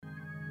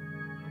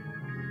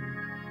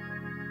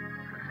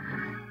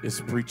It's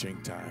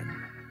preaching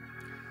time.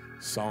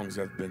 Songs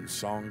have been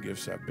sung,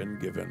 gifts have been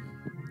given.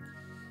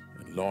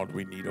 And Lord,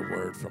 we need a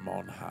word from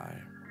on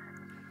high.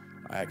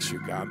 I ask you,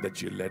 God,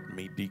 that you let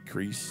me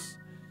decrease,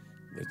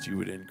 that you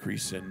would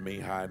increase in me,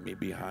 hide me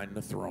behind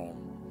the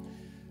throne.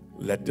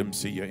 Let them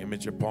see your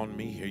image upon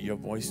me, hear your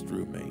voice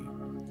through me.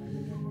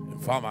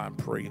 And Father, I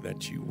pray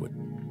that you would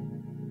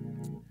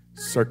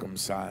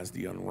circumcise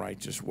the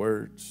unrighteous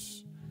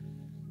words,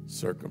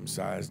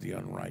 circumcise the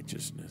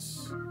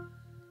unrighteousness,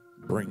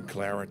 bring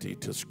clarity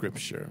to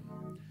Scripture,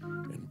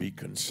 and be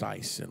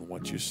concise in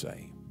what you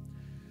say.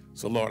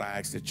 So, Lord, I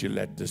ask that you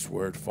let this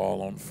word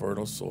fall on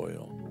fertile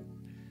soil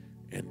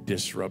and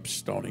disrupt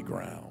stony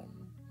ground.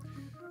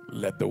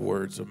 Let the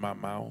words of my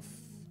mouth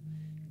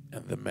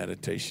and the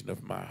meditation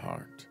of my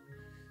heart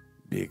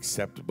be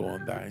acceptable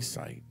in thy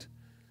sight.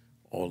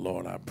 Oh,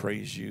 Lord, I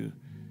praise you,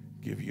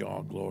 give you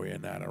all glory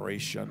and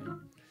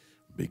adoration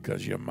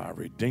because you're my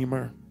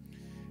Redeemer.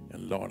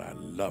 And, Lord, I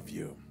love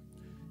you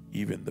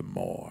even the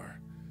more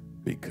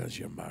because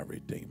you're my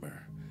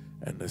Redeemer.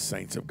 And the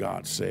saints of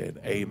God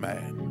said,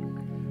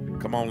 amen.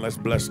 Come on, let's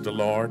bless the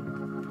Lord.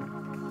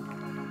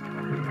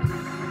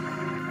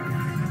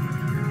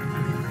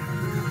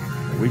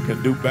 We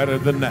can do better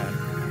than that.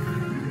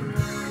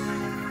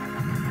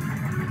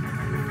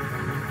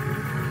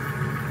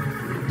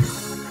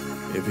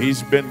 If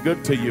he's been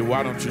good to you,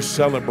 why don't you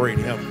celebrate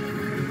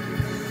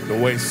him the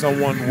way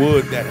someone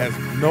would that has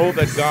know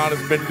that God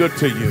has been good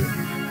to you?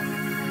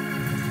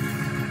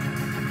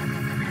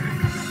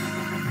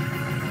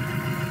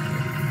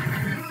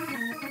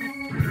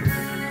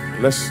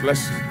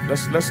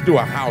 Let's do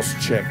a house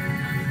check.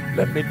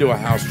 Let me do a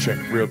house check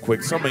real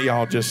quick. Some of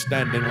y'all just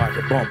standing like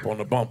a bump on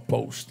a bump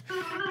post.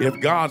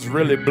 If God's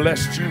really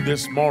blessed you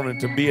this morning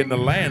to be in the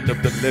land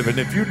of the living,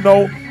 if you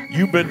know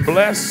you've been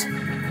blessed,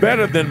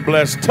 better than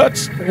blessed,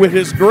 touched with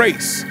his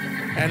grace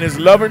and his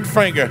loving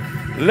finger,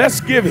 let's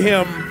give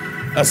him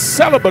a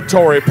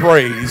celebratory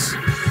praise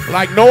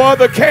like no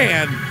other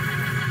can.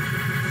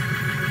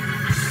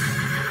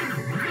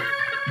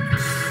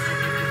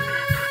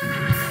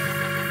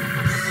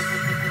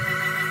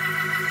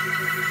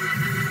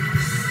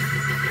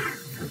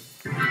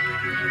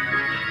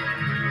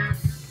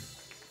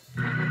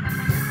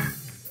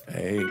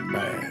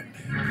 Amen.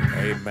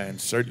 Amen.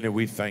 Certainly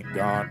we thank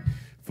God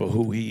for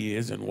who he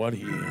is and what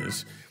he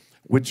is.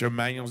 With your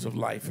manuals of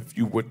life, if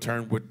you would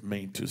turn with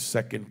me to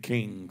 2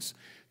 Kings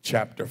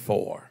chapter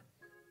 4.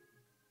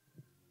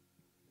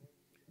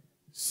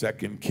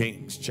 2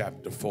 Kings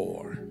chapter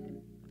 4.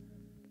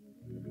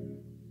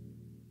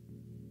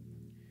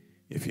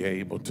 If you're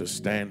able to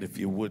stand, if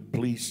you would,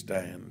 please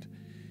stand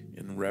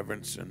in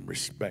reverence and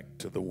respect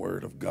to the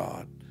word of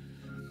God.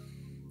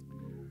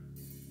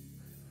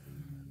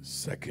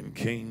 2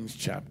 Kings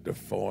chapter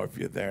 4. If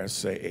you're there,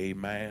 say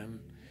amen.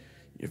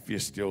 If you're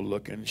still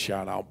looking,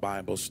 shout out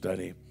Bible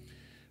study.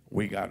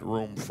 We got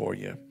room for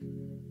you.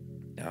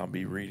 I'll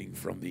be reading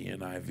from the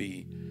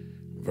NIV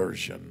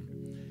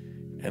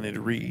version. And it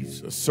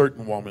reads, a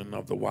certain woman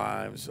of the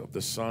wives of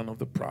the son of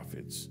the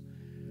prophets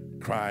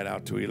cried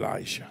out to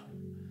Elisha,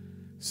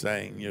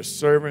 saying, your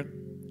servant,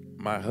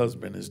 my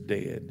husband, is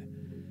dead.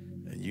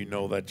 And you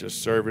know that your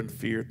servant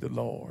feared the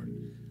Lord.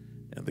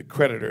 And the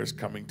creditor is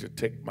coming to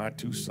take my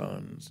 2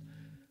 sons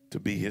to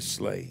be his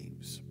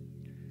slaves.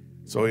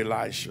 So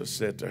Elisha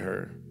said to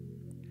her,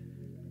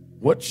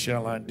 what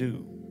shall I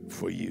do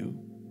for you?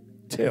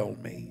 Tell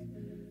me,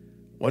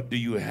 what do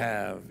you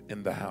have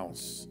in the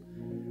house?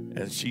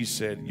 And she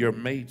said, your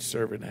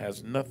maidservant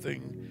has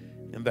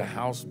nothing in the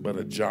house but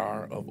a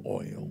jar of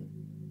oil.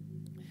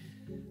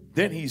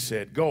 Then he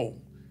said, go,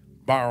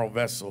 borrow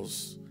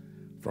vessels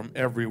from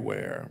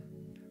everywhere,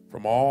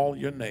 from all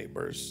your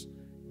neighbors,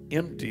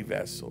 empty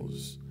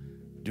vessels.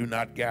 Do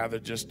not gather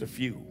just a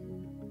few.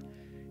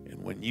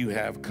 And when you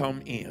have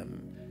come in,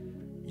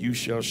 you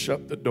shall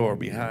shut the door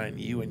behind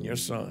you and your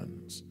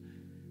sons.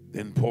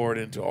 Then pour it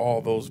into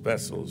all those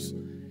vessels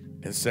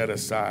and set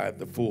aside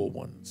the full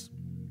ones.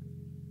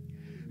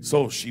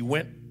 So she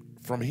went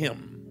from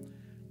him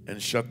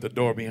and shut the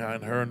door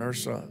behind her and her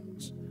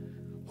sons,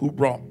 who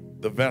brought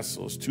the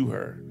vessels to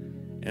her,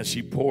 and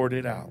she poured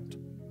it out.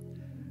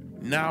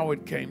 Now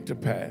it came to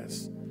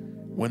pass,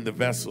 when the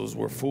vessels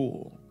were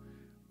full,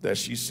 that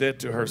she said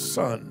to her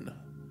son,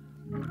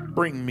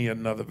 bring me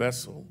another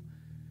vessel.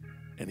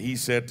 And he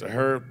said to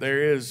her,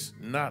 there is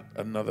not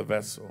another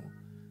vessel.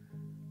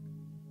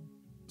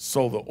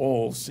 So the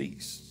oil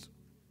ceased.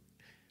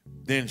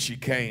 Then she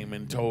came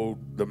and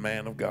told the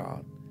man of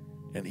God,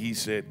 and he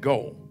said,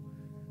 go,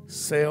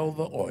 sell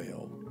the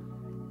oil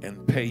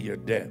and pay your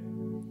debt,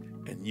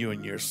 and you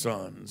and your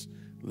sons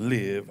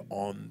live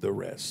on the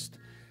rest.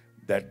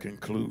 That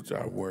concludes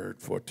our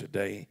word for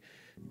today.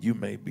 You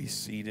may be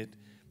seated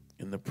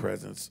in the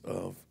presence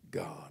of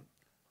God.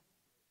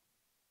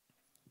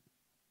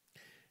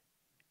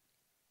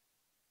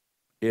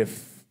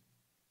 If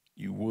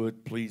you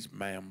would, please,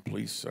 ma'am,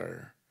 please,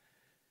 sir,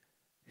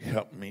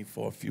 help me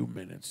for a few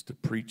minutes to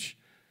preach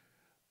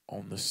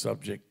on the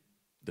subject,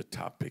 the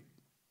topic,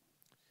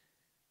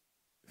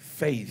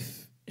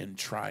 faith in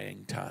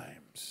trying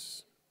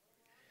times.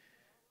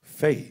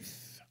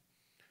 Faith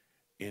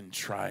in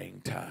trying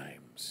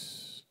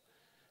times.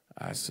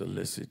 I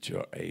solicit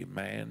your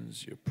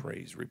amens, your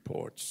praise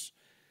reports,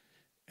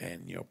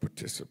 and your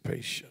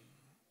participation.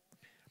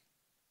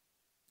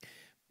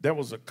 There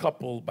was a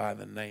couple by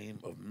the name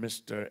of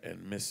Mr.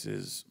 and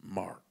Mrs.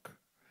 Mark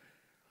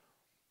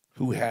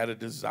who had a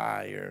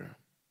desire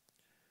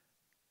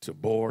to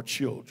bore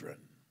children,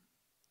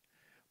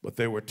 but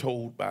they were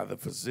told by the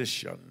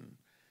physician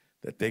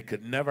that they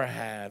could never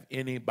have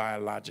any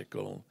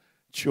biological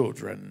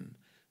children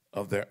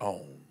of their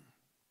own.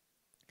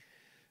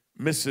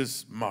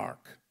 Mrs.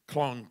 Mark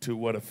clung to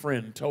what a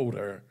friend told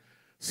her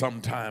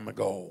some time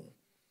ago,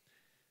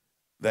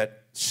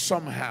 that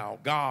somehow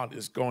God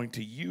is going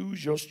to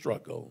use your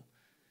struggle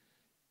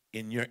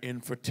in your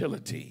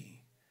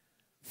infertility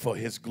for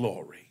his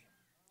glory.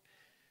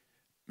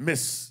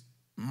 Miss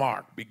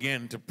Mark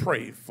began to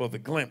pray for the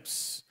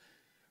glimpse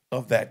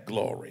of that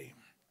glory.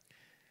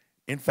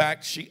 In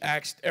fact, she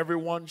asked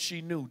everyone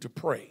she knew to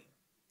pray.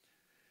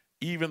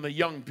 Even the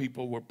young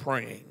people were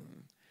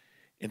praying.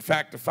 In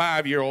fact, a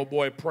 5-year-old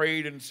boy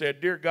prayed and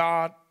said, "Dear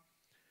God,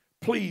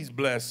 please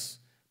bless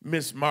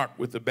Miss Mark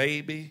with a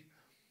baby,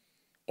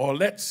 or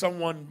let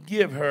someone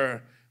give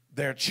her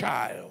their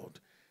child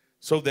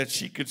so that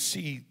she could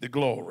see the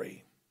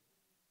glory."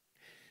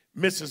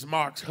 Mrs.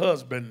 Mark's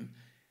husband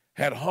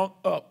had hung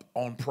up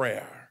on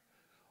prayer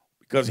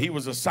because he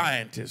was a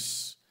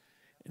scientist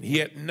and he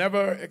had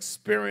never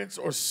experienced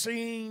or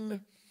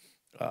seen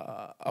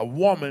a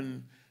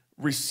woman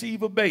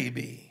receive a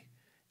baby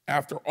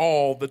after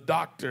all the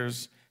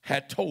doctors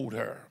had told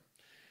her.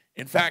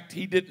 In fact,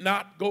 he did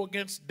not go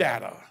against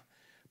data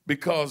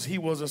because he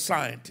was a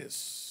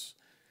scientist.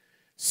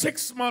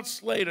 6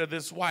 months later,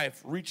 this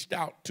wife reached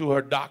out to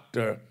her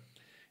doctor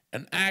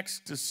and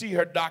asked to see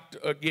her doctor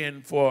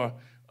again for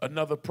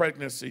another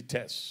pregnancy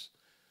test.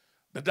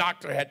 The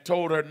doctor had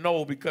told her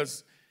no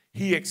because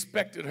he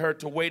expected her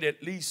to wait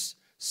at least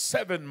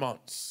 7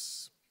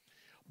 months.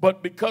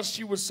 But because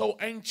she was so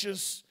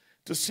anxious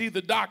to see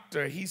the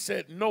doctor, he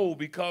said no,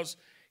 because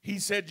he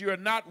said, "You're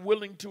not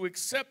willing to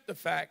accept the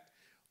fact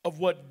of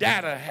what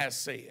data has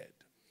said.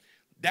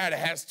 Data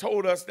has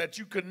told us that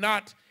you could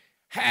not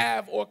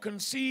have or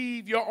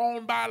conceive your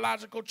own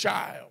biological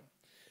child."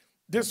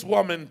 This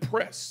woman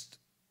pressed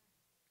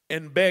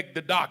and begged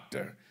the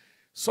doctor,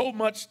 so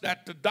much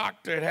that the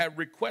doctor had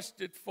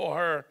requested for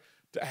her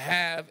to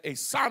have a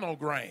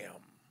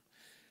sonogram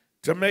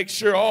to make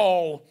sure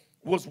all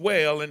was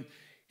well. And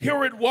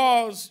here it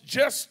was,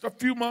 just a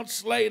few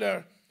months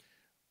later,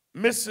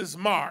 Mrs.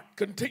 Mark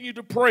continued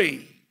to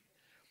pray.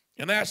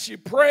 And as she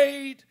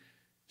prayed,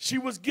 she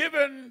was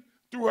given,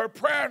 through her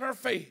prayer and her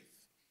faith,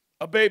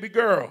 a baby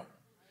girl.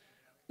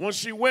 When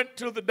she went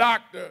to the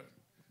doctor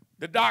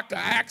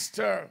asked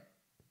her,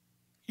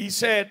 he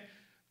said,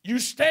 "You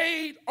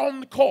stayed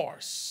on the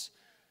course.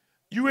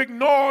 You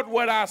ignored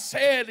what I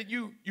said, and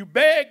you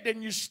begged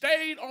and you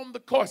stayed on the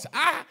course.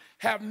 I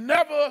have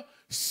never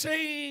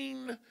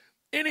seen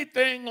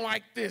anything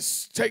like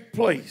this take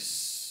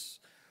place.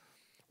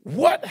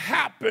 What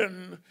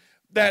happened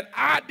that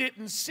I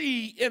didn't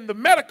see in the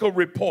medical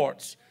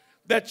reports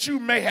that you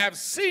may have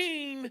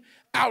seen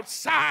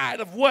outside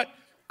of what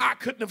I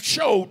couldn't have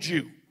showed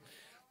you?"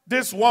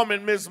 This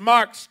woman, Ms.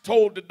 Marks,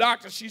 told the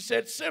doctor, she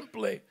said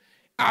simply,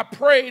 "I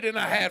prayed and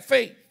I had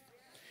faith.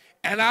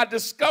 And I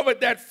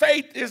discovered that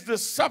faith is the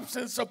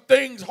substance of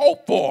things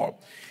hoped for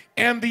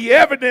and the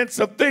evidence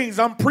of things,"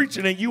 I'm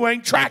preaching and you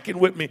ain't tracking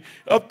with me,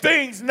 "of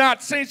things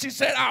not seen." She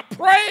said, "I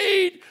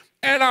prayed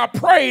and I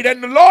prayed,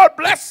 and the Lord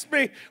blessed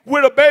me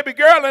with a baby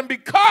girl, and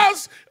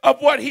because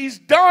of what he's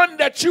done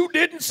that you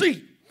didn't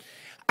see,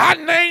 I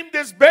named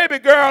this baby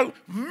girl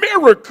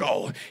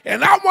Miracle."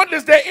 And I wonder,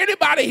 is there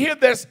anybody here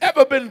that's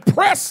ever been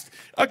pressed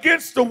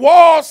against the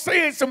wall,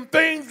 seeing some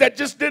things that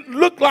just didn't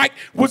look like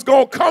was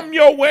going to come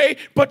your way,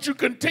 but you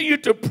continue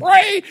to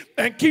pray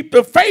and keep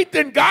the faith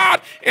in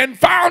God, and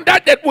found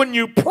out that when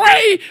you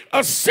pray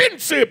a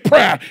sincere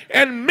prayer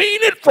and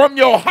mean it from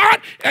your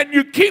heart and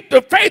you keep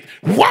the faith,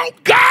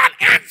 won't God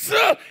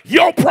answer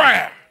your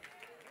prayer?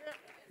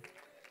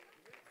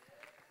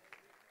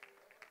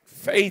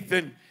 Faith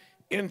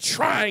in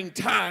trying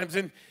times.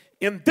 And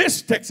in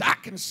this text, I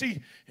can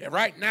see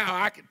right now,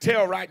 I can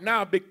tell right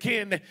now, Big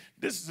Ken, that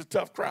this is a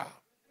tough crowd.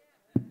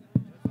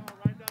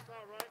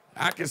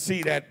 I can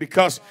see that,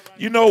 because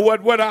you know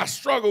what I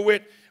struggle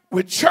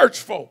with church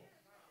folk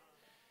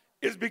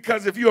is,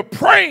 because if you're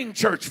praying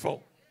church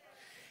folk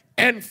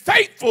and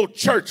faithful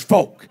church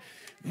folk,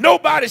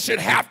 nobody should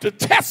have to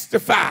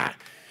testify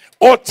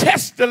or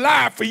test the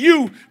lie for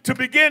you to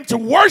begin to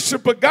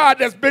worship a God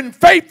that's been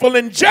faithful,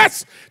 and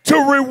just to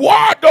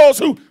reward those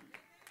who...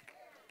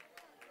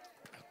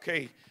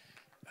 Okay,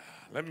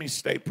 let me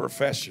stay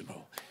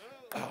professional.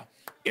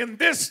 In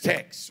this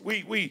text,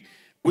 we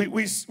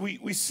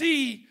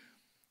see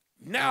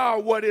now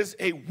what is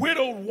a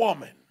widowed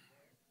woman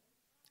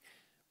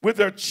with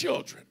her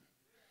children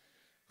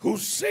who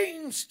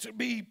seems to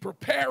be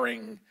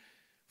preparing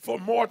for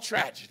more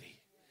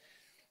tragedy.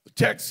 The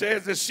The text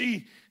says that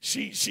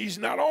she's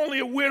not only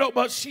a widow,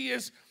 but she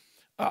is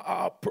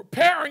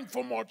preparing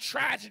for more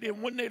tragedy.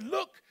 And when they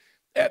look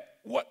at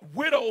what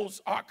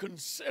widows are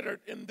considered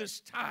in this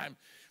time,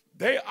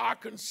 they are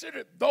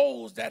considered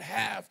those that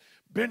have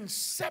been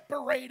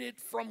separated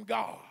from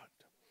God,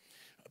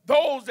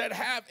 those that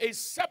have a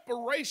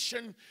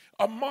separation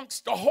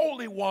amongst the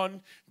Holy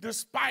One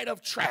despite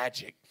of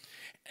tragic.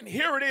 And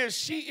here it is,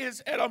 she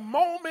is at a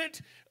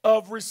moment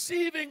of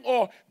receiving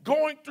or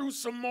going through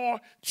some more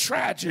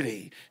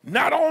tragedy.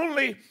 Not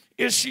only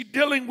is she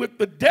dealing with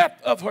the death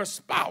of her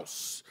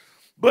spouse,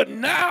 but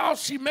now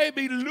she may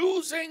be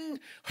losing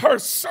her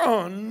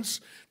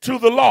sons to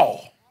the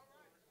law.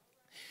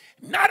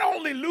 Not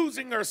only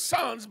losing her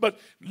sons, but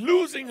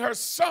losing her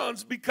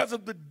sons because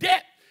of the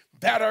debt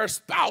that her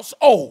spouse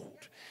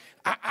owed.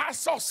 I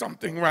saw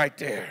something right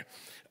there.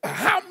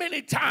 How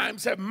many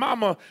times have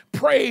mama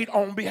prayed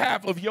on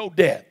behalf of your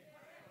debt?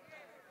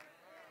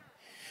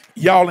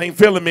 Y'all ain't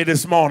feeling me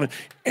this morning.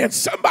 And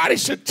somebody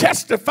should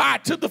testify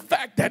to the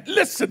fact that,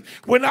 listen,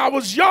 when I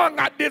was young,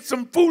 I did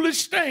some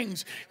foolish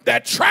things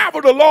that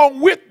traveled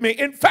along with me.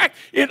 In fact,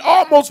 it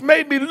almost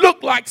made me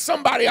look like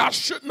somebody I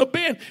shouldn't have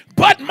been.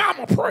 But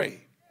mama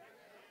prayed.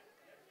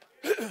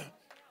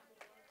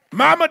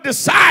 Mama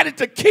decided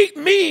to keep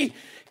me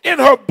in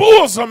her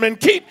bosom and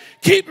keep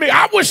me.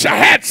 I wish I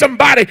had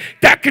somebody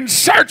that can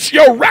search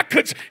your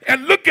records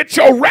and look at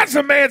your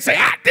resume and say,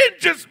 I didn't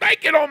just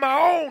make it on my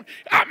own.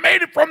 I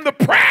made it from the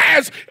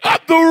prayers of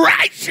the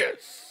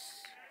righteous.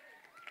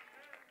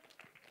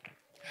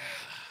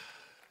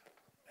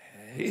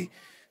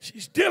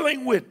 She's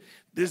dealing with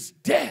this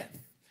death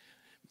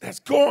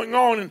that's going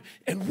on.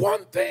 And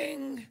one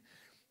thing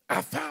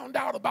I found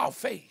out about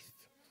faith,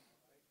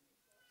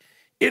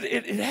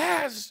 it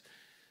has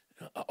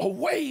a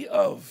way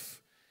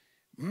of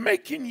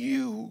making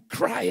you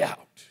cry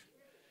out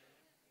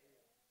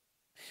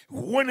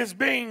when it's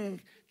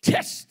being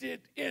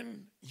tested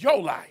in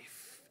your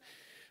life.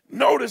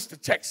 Notice the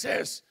text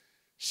says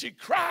she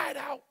cried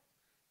out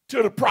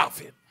to the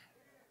prophet.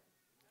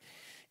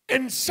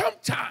 And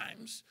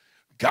sometimes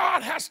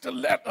God has to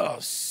let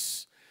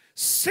us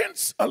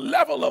sense a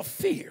level of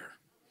fear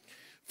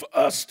for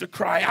us to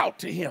cry out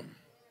to him.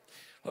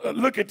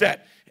 Look at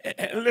that.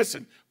 And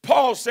listen,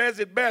 Paul says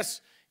it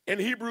best. In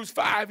Hebrews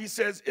 5, he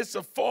says it's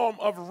a form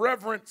of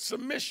reverent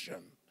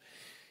submission.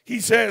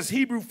 He says,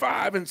 Hebrews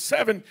 5 and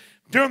 7,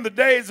 during the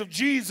days of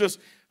Jesus'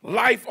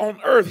 life on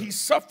earth, he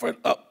suffered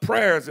up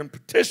prayers and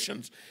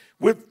petitions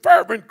with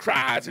fervent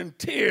cries and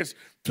tears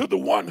to the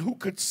one who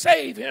could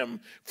save him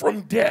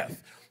from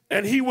death.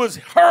 And he was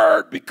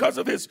heard because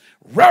of his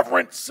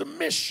reverent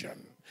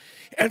submission.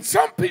 And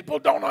some people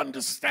don't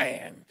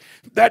understand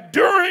that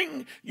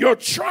during your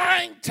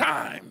trying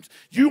times,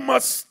 you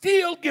must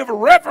still give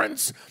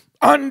reverence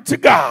unto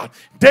God.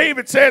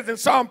 David says in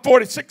Psalm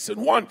 46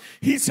 and 1,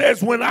 he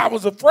says, when I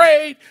was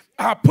afraid,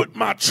 I put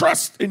my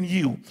trust in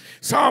you.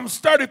 Psalms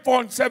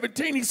 34 and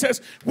 17, he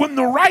says, when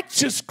the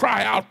righteous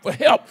cry out for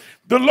help,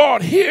 the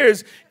Lord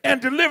hears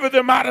and delivers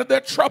them out of their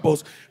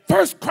troubles.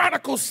 1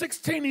 Chronicles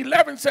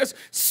 16:11 says,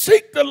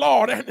 seek the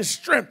Lord and his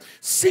strength.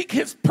 Seek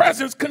his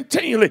presence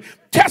continually.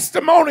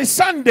 Testimony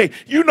Sunday.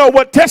 You know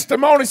what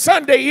Testimony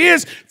Sunday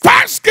is?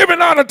 First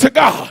giving honor to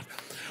God,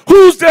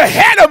 who's the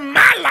head of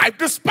my life,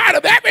 despite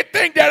of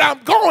everything that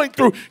I'm going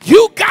through.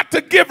 You got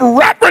to give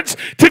reverence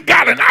to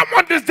God. And I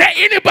wonder, is there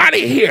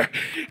anybody here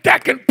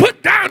that can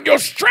put down your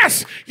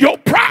stress, your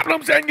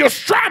problems, and your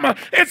trauma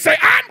and say,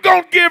 I'm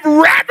going to give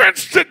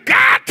reverence to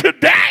God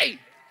today?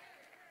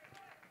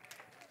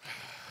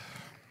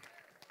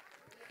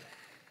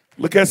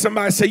 Look at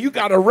somebody and say, you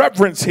got to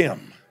reverence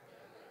him.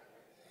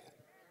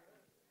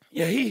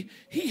 Yeah,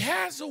 he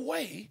has a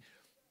way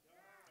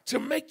to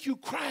make you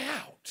cry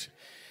out.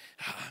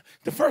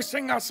 The first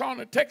thing I saw in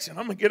the text, and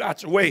I'm going to get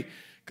out your way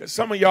because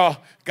some of y'all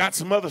got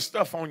some other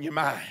stuff on your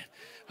mind.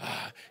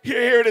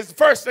 Here it is. The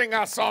first thing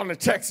I saw in the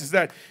text is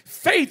that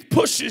faith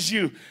pushes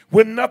you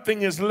when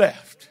nothing is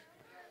left.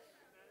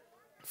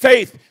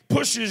 Faith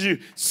pushes you.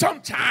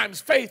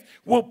 Sometimes faith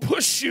will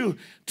push you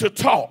to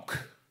talk.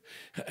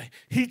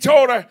 He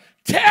told her,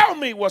 tell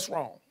me what's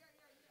wrong.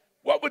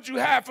 What would you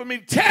have for me?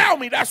 Tell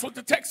me. That's what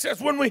the text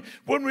says. When we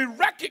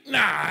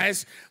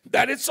recognize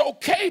that it's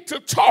okay to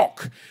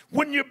talk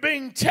when you're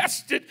being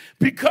tested,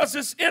 because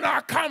it's in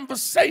our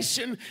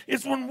conversation,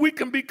 is when we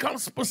can become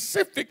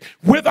specific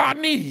with our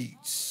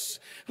needs.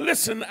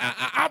 Listen,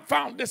 I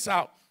found this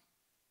out.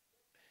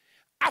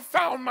 I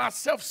found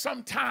myself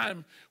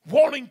sometime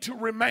wanting to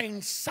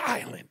remain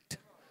silent.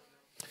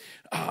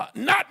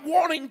 Not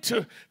wanting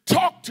to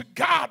talk to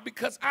God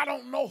because I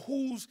don't know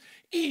who's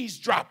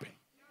eavesdropping.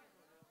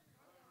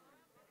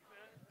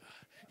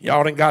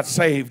 Y'all done got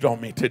saved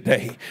on me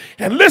today.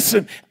 And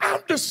listen,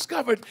 I've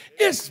discovered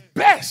it's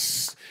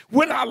best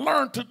when I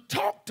learn to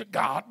talk to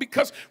God,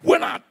 because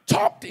when I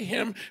talk to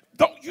him,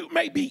 though you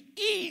may be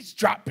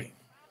eavesdropping,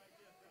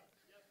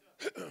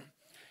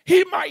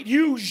 he might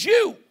use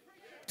you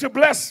to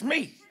bless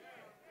me.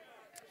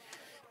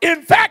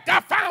 In fact, I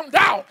found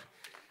out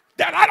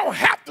that I don't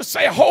have to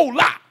say a whole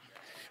lot,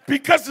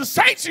 Because the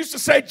saints used to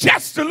say,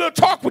 just a little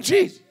talk with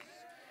Jesus.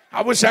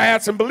 I wish I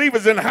had some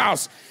believers in the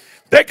house.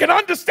 They can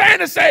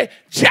understand and say,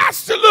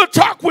 just a little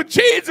talk with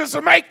Jesus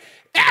will make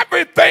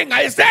everything.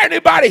 Is there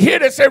anybody here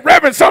that said,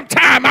 Reverend,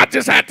 sometime I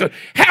just had to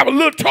have a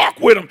little talk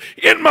with him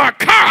in my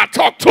car? I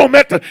talked to him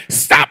at the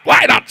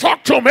stoplight. I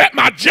talked to him at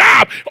my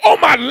job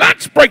on my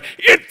lunch break.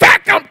 In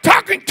fact, I'm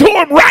talking to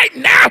him right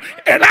now,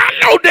 and I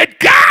know that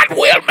God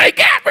will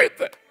make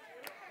everything.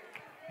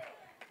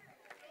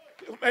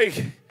 He'll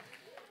make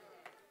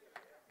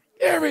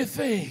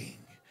everything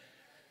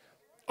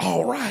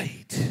all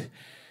right.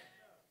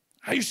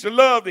 I used to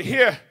love to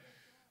hear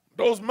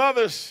those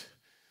mothers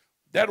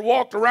that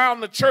walked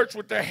around the church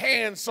with their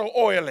hands so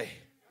oily.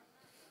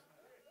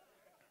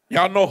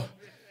 Y'all know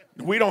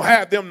we don't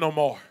have them no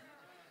more.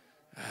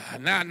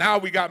 Now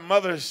we got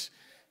mothers.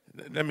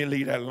 Let me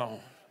leave that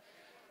alone.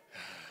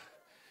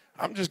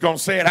 I'm just going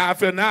to say it how I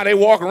feel now. They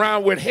walk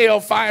around with hell,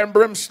 fire, and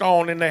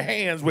brimstone in their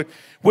hands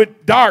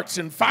with darts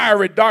and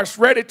fiery darts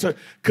ready to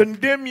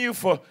condemn you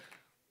for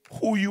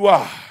who you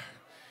are.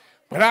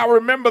 But I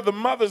remember the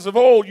mothers of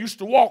old used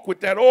to walk with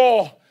that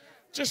oil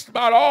just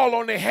about all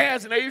on their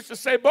hands, and they used to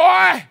say,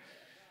 boy,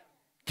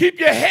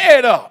 keep your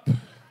head up.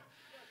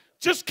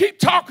 Just keep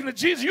talking to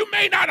Jesus. You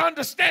may not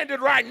understand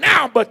it right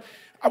now, but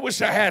I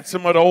wish I had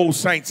some of the old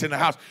saints in the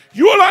house.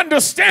 You'll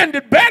understand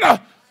it better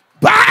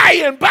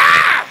by and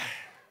by.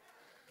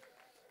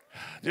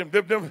 Them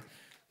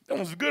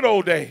was the good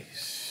old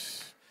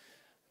days.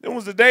 Them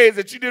was the days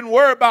that you didn't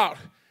worry about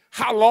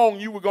how long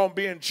you were going to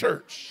be in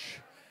church.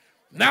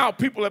 Now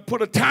people have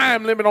put a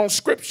time limit on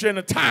Scripture and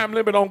a time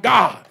limit on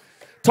God.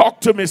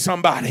 Talk to me,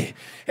 somebody.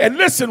 And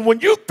listen,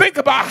 when you think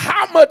about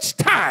how much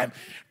time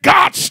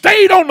God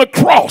stayed on the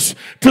cross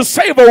to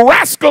save a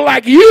rascal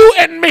like you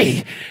and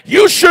me,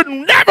 you should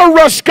never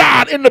rush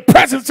God in the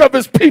presence of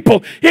his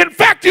people. In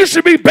fact, you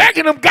should be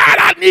begging him, God,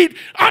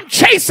 I'm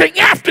chasing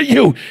after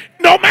you.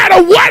 No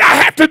matter what I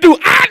have to do,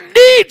 I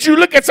need you.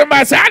 Look at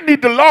somebody and say, I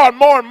need the Lord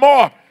more and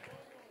more.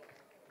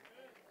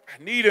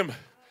 I need him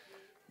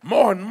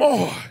more and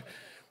more.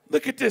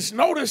 Look at this.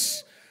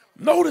 Notice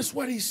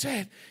what he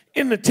said.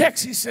 In the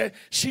text, he said,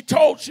 she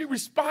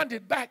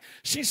responded back.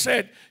 She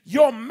said,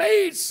 your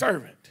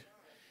maidservant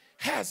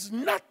has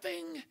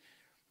nothing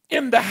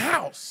in the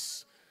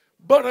house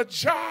but a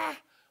jar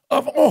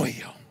of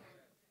oil.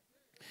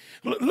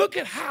 Look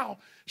at how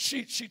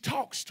she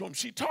talks to him.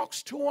 She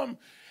talks to him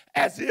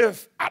as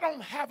if I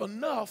don't have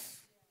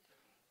enough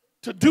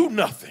to do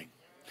nothing.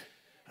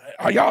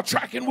 Are y'all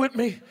tracking with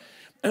me?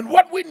 And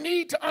what we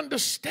need to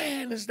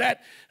understand is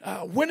that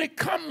when it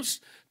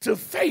comes to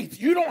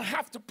faith, you don't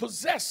have to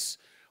possess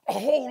a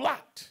whole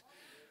lot.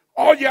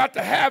 All you have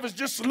to have is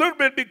just a little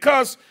bit,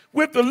 because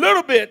with a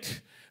little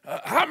bit,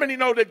 how many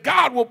know that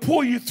God will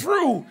pull you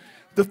through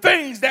the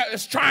things that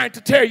is trying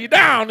to tear you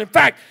down? In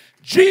fact,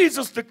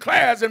 Jesus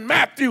declares in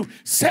Matthew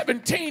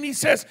 17, he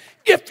says,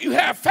 if you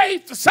have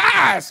faith the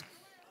size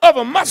of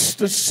a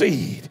mustard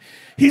seed,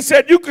 he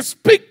said you could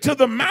speak to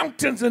the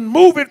mountains and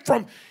move it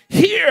from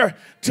here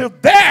to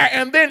there,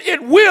 and then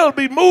it will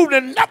be moved,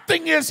 and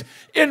nothing is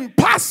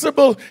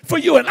impossible for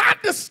you. And I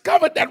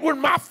discovered that when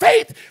my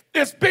faith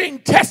is being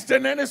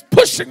tested and is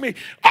pushing me,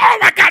 all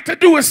I got to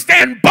do is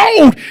stand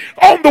bold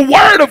on the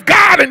word of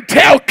God and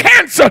tell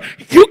cancer,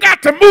 you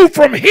got to move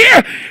from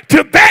here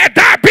to there.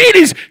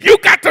 Diabetes, you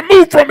got to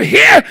move from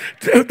here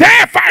to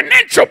there.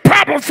 Financial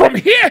problems, from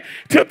here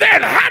to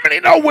there. How many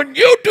know when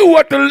you do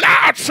what the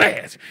Lord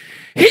says,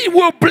 he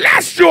will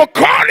bless you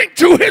according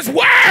to his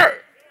word?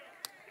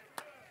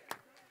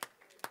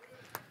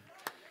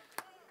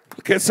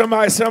 Look at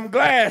somebody say, I'm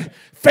glad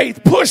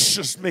faith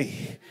pushes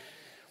me.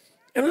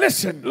 And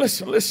listen.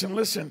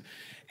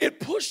 It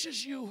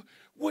pushes you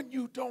when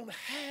you don't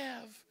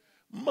have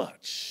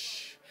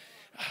much.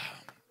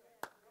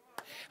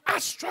 I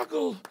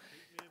struggle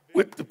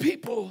with the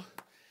people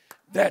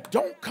that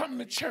don't come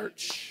to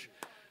church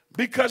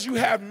because you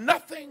have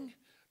nothing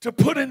to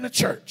put in the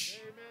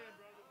church.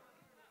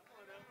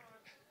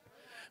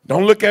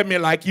 Don't look at me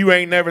like you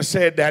ain't never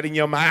said that in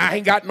your mind. I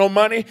ain't got no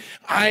money.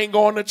 I ain't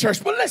going to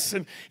church. But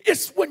listen,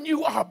 it's when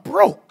you are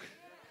broke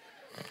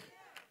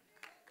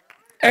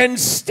and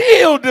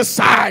still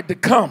decide to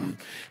come.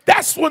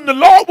 That's when the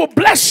Lord will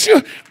bless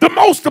you the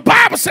most. The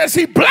Bible says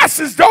he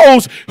blesses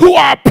those who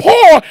are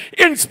poor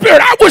in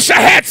spirit. I wish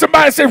I had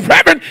somebody say,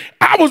 Reverend,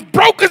 I was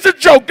broke as a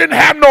joke, didn't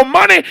have no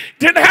money,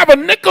 didn't have a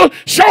nickel,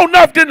 sure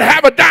enough didn't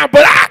have a dime,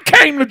 but I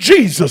came to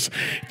Jesus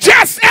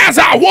just as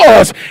I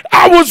was.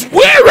 I was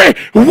weary,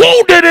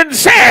 wounded, and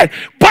sad,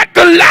 but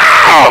the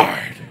Lord.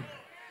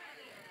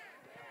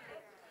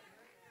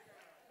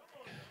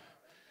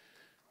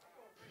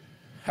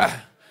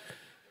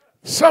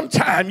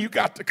 Sometime you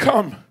got to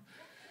come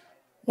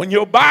when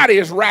your body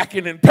is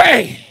racking in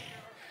pain.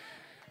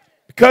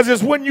 Because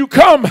it's when you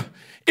come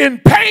in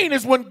pain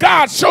is when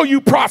God show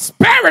you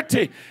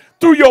prosperity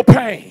through your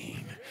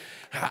pain.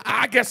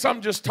 I guess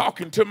I'm just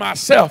talking to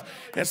myself.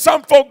 And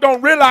some folk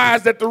don't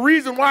realize that the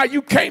reason why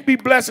you can't be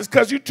blessed is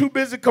because you're too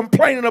busy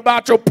complaining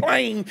about your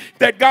plane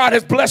that God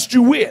has blessed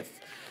you with.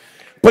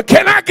 But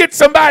can I get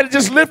somebody to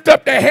just lift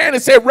up their hand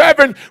and say,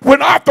 Reverend,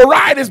 when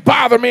arthritis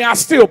bother me, I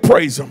still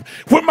praise him.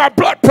 When my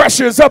blood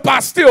pressure is up, I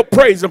still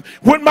praise him.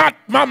 When my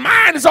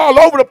mind is all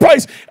over the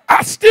place,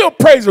 I still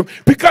praise him,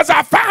 because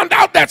I found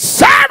out that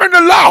serving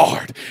the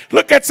Lord,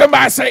 look at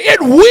somebody and say, it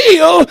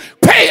will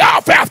pay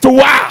off after a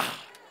while.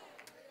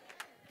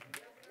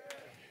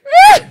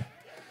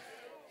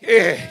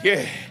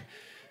 Yeah.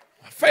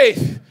 My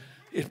faith,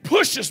 it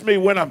pushes me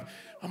when I'm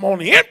on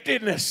the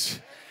emptiness.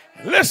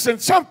 Listen,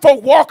 some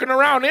folk walking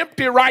around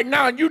empty right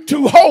now, and you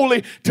too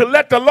holy to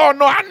let the Lord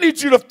know, I need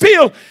you to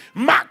fill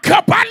my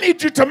cup. I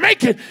need you to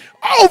make it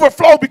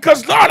overflow,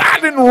 because, Lord,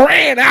 I didn't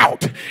ran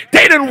out.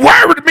 They didn't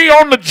worry me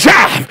on the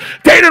job.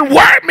 They didn't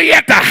worry me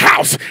at the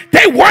house.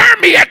 They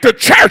worry me at the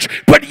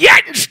church. But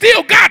yet and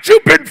still, God,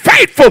 you've been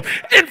faithful.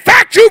 In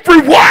fact, you've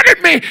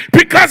rewarded me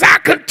because I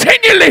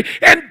continually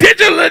and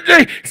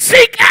diligently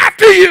seek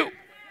after you.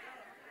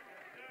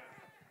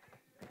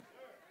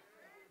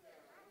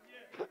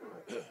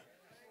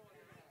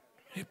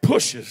 It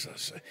pushes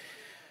us.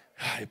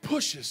 It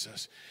pushes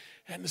us.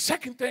 And the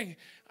second thing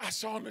I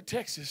saw in the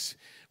text is,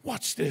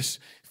 watch this.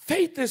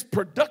 Faith is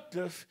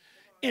productive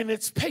in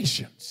its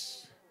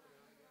patience.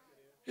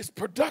 It's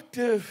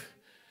productive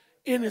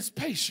in its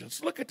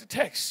patience. Look at the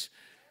text.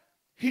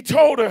 He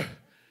told her,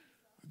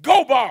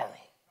 go borrow.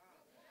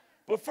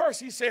 But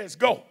first he says,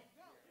 go.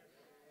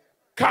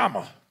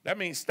 Comma. That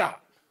means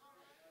stop.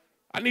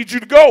 I need you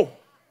to go.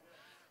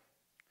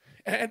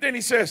 And then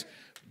he says,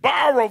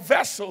 borrow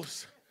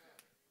vessels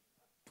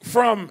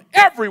from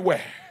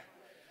everywhere,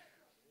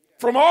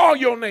 from all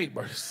your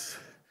neighbors.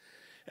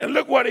 And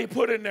look what he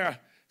put in there.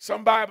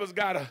 Some Bibles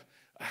got a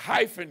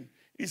hyphen.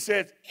 He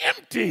says,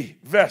 empty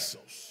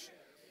vessels.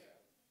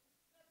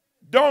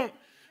 Do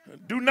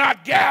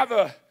not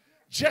gather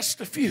just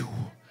a few.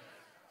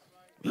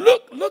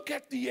 Look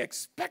at the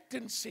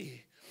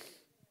expectancy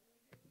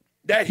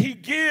that he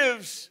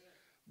gives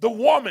the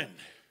woman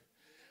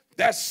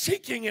that's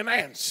seeking an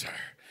answer.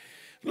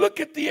 Look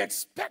at the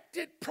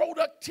expected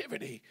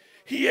productivity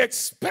he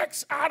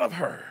expects out of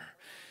her.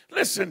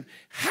 Listen,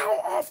 how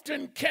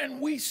often can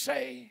we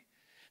say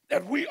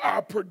that we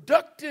are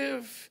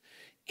productive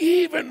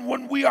even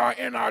when we are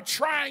in our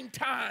trying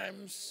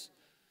times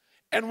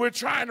and we're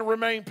trying to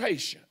remain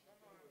patient?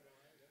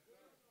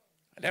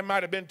 That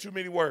might have been too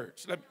many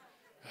words.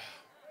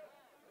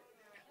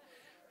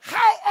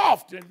 How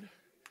often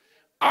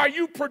are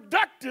you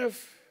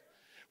productive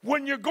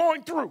when you're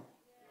going through?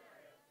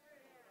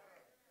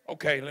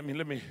 Okay, let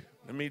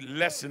me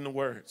lessen the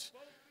words.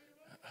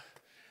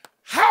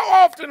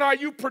 How often are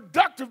you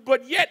productive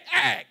but yet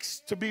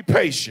asked to be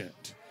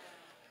patient?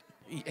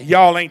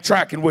 Y'all ain't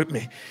tracking with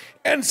me.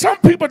 And some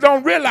people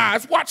don't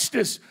realize, watch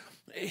this,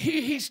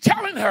 he's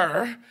telling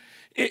her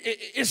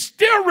it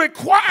still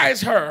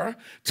requires her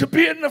to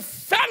be in the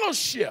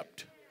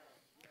fellowship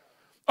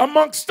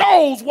amongst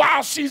those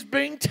while she's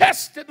being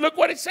tested. Look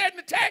what it said in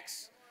the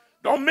text.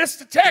 Don't miss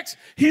the text.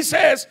 He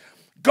says,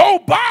 go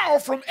borrow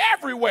from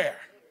everywhere,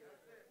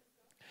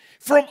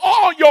 from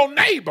all your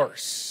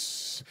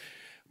neighbors.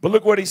 But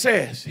look what he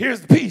says.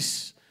 Here's the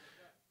piece.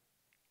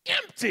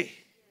 Empty.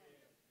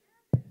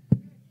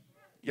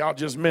 Y'all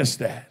just missed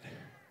that.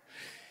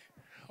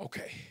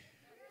 Okay.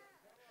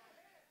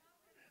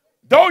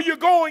 Though you're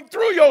going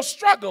through your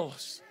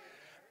struggles,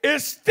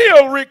 it's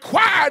still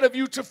required of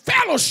you to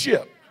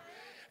fellowship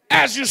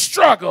as you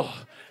struggle.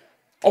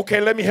 Okay,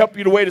 let me help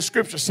you the way the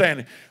scripture's saying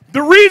it.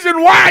 The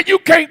reason why you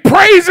can't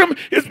praise him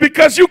is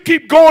because you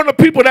keep going to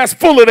people that's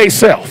full of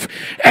themselves.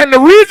 And the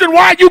reason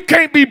why you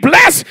can't be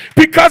blessed,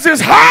 because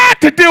it's hard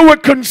to deal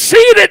with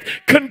conceited,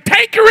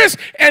 cantankerous,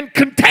 and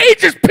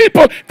contagious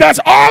people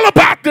that's all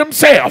about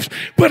themselves.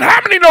 But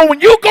how many know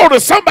when you go to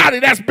somebody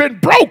that's been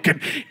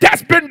broken,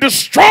 that's been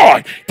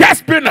destroyed,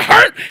 that's been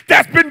hurt,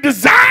 that's been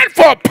designed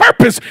for a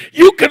purpose,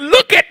 you can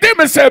look at them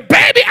and say,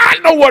 baby, I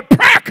know what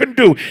prayer can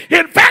do.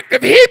 In fact,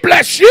 if he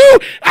bless you,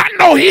 I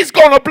know he's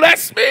going to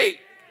bless me.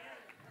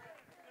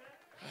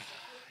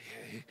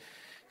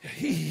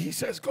 He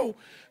says, go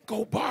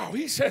borrow.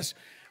 He says,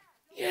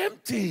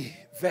 empty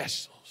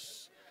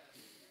vessels.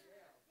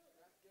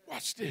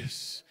 Watch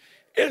this.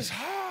 It's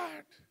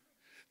hard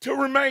to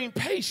remain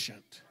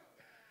patient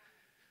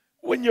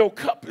when your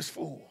cup is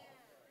full.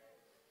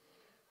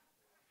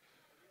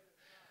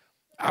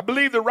 I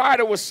believe the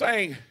writer was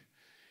saying,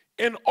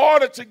 in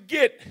order to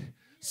get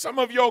some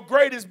of your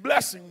greatest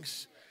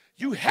blessings,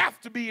 you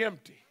have to be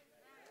empty.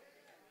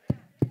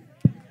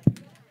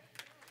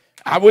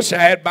 I wish I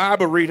had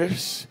Bible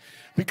readers.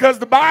 Because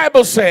the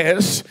Bible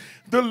says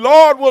the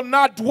Lord will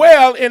not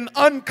dwell in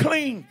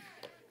unclean.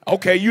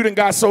 Okay, you done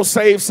got so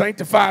saved,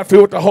 sanctified,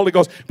 filled with the Holy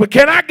Ghost. But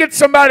can I get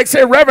somebody to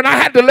say, Reverend, I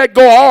had to let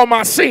go of all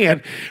my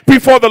sin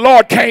before the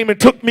Lord came and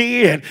took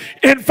me in.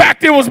 In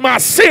fact, it was my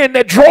sin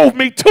that drove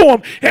me to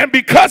him. And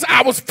because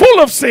I was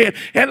full of sin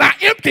and I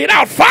emptied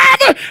out,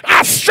 Father,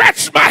 I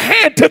stretched my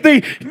hand to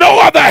thee. No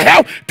other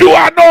help do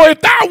I know.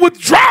 If thou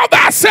withdraw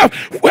thyself,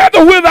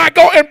 whither will I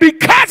go? And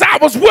because I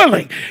was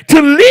willing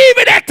to leave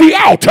it at the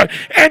altar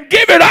and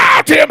give it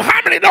all to him,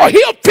 how many know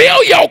he'll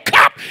fill your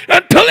cup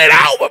until it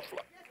overflows?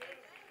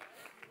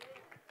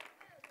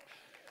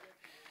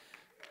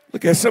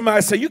 Look at somebody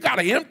and say, you got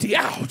to empty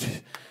out.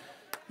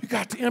 You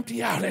got to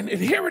empty out. And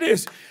here it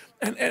is.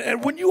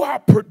 And when you are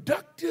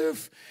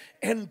productive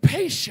and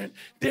patient,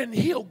 then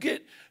he'll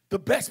get the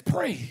best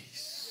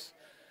praise.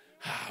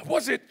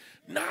 Was it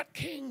not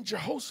King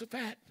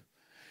Jehoshaphat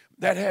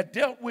that had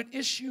dealt with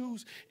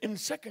issues in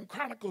 2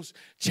 Chronicles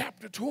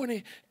chapter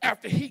 20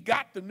 after he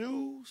got the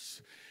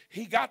news?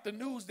 He got the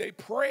news, they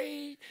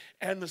prayed,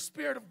 and the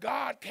Spirit of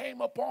God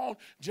came upon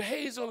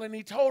Jehaziel, and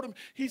he told him,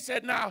 he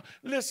said, now,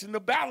 listen,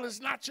 the battle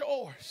is not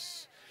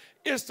yours.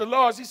 It's the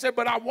Lord's. He said,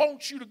 but I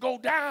want you to go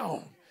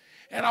down,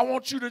 and I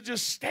want you to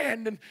just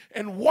stand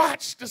and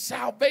watch the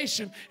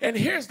salvation. And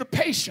here's the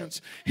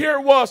patience. Here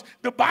it was.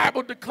 The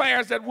Bible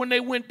declares that when they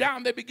went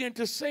down, they began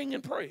to sing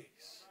and praise.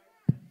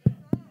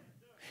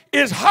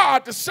 It's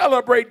hard to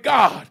celebrate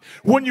God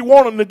when you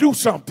want him to do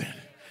something.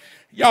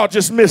 Y'all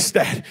just missed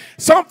that.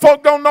 Some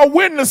folk don't know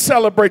when to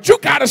celebrate. You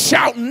got to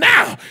shout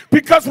now,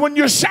 because when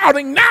you're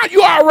shouting now,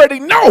 you already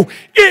know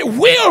it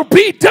will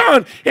be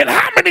done. And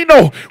how many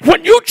know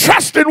when you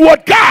trust in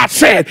what God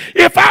said,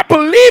 if I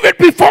believe it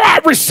before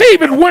I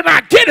receive it, when I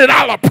get it,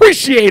 I'll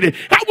appreciate it.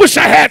 I wish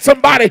I had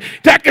somebody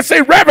that could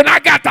say, Reverend, I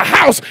got the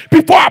house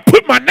before I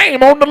put my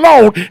name on the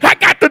loan. I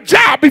got the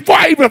job before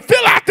I even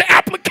fill out the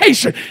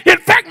application. In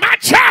fact, my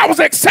child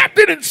was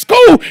accepted in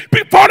school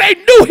before they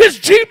knew his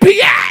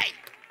GPA.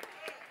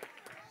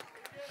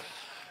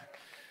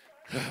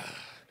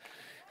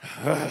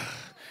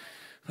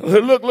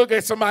 Look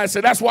at somebody and say,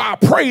 that's why I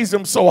praise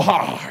him so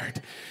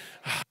hard.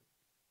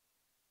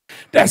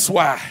 That's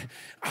why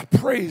I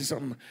praise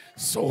him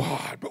so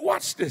hard. But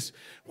watch this.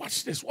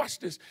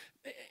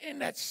 In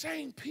that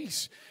same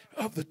piece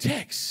of the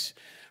text,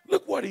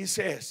 look what he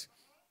says.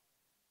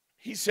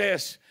 He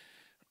says,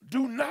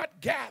 do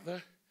not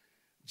gather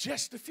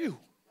just a few.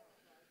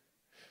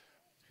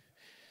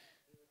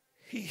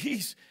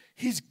 He's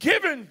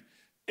given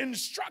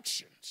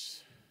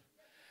instructions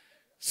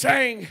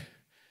saying,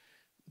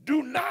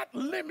 do not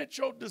limit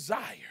your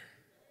desire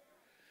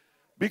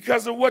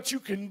because of what you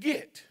can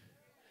get,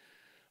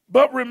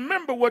 but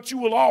remember what you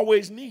will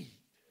always need.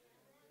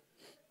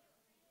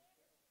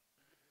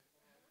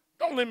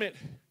 Don't limit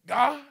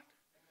God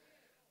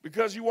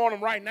because you want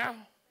him right now.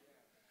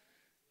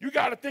 You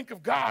got to think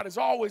of God as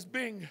always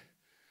being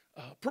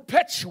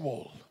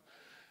perpetual.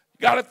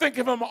 You got to think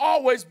of him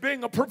always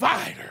being a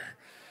provider.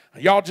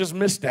 Y'all just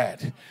missed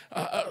that.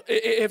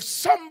 If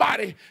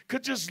somebody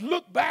could just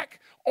look back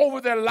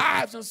over their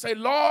lives and say,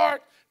 Lord,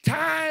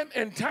 time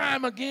and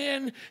time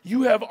again,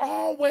 you have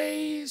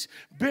always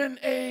been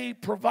a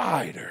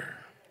provider.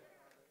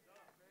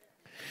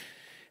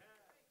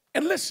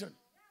 And listen,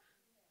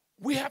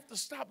 we have to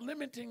stop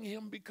limiting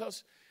him,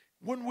 because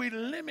when we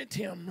limit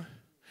him,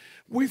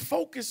 we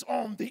focus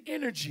on the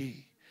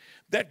energy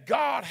that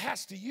God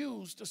has to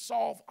use to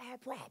solve our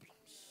problems.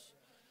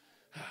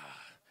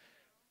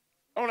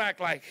 Don't act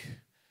like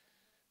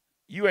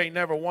you ain't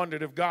never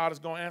wondered if God is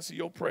going to answer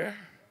your prayer.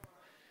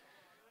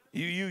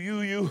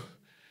 You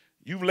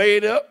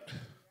laid up,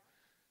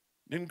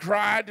 didn't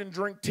cry, didn't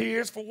drink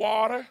tears for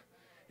water,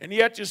 and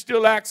yet you're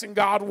still asking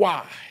God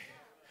why.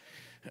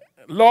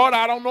 Lord,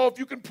 I don't know if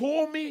you can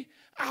pull me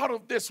out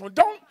of this one.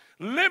 Don't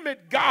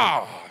limit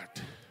God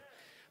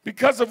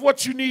because of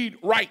what you need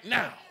right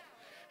now.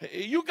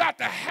 You got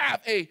to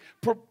have a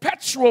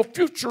perpetual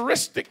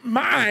futuristic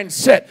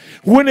mindset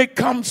when it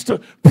comes to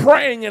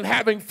praying and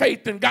having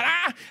faith in God.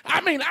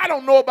 I mean, I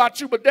don't know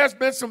about you, but there's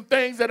been some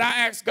things that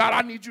I asked God,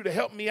 I need you to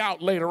help me out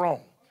later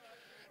on.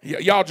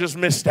 Y'all just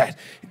missed that.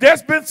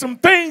 There's been some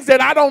things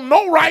that I don't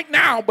know right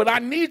now, but I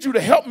need you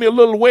to help me a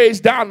little ways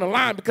down the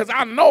line because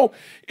I know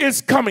it's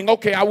coming.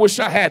 Okay, I wish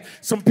I had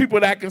some people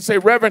that can say,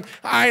 Reverend,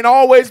 I ain't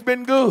always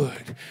been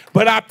good,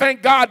 but I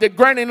thank God that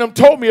Granny and them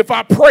told me if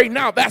I pray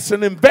now, that's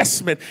an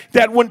investment,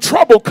 that when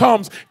trouble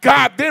comes,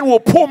 God then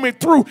will pull me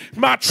through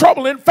my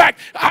trouble. In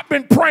fact, I've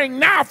been praying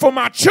now for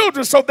my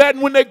children so that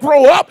when they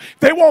grow up,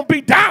 they won't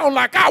be down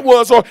like I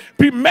was or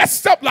be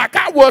messed up like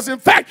I was. In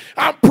fact,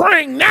 I'm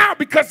praying now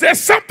because there's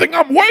something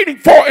I'm waiting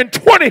for in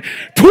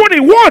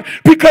 2021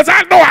 because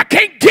I know I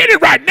can't get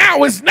it right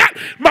now. It's not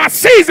my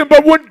season,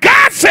 but when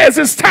God says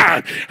it's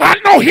time, I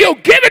know he'll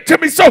give it to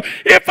me. So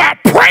if I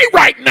pray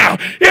right now,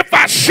 if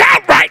I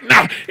shout right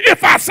now,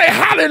 if I say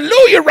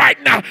hallelujah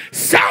right now,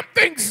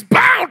 something's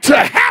bound to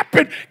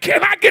happen.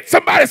 Can I get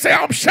somebody to say,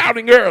 I'm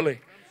shouting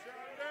early?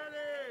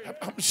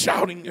 I'm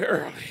shouting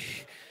early.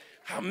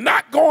 I'm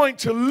not going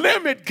to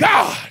limit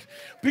God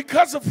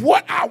because of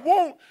what I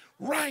want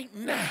right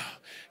now.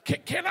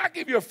 Can I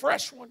give you a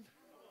fresh one?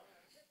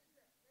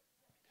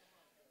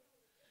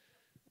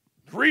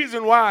 The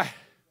reason why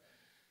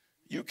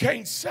you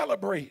can't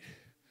celebrate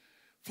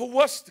for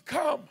what's to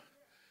come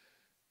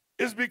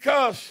is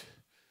because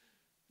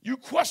you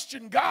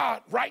question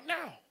God right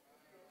now.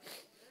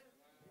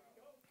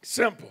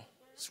 Simple.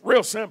 It's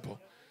real simple.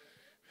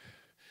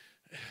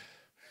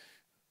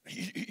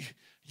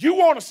 You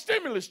want a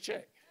stimulus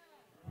check.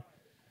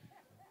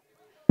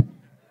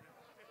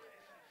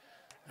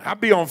 I'll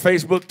be on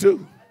Facebook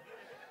too.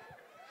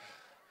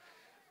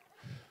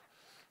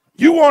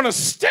 You want a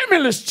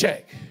stimulus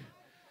check.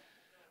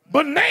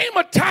 But name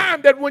a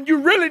time that when you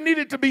really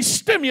needed to be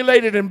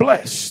stimulated and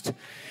blessed,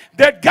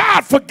 that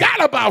God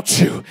forgot about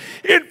you.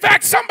 In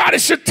fact, somebody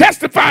should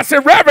testify and say,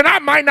 Reverend, I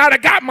might not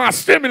have got my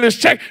stimulus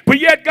check, but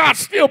yet God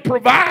still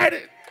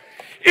provided.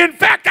 In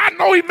fact, I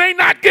know he may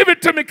not give it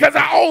to me because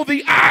I owe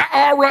the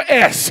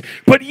IRS,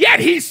 but yet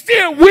he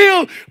still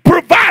will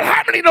provide.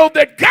 How many know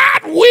that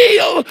God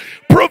will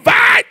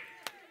provide?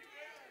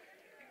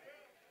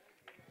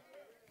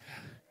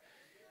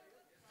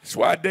 That's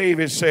why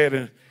David said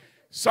in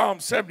Psalm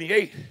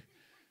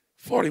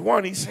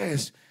 78:41, he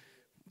says,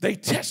 they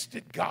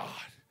tested God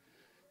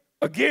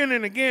again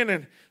and again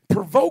and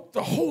provoked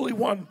the Holy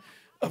One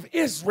of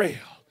Israel.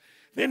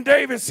 Then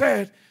David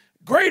said,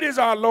 great is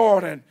our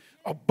Lord and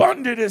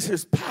abundant is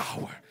his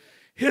power.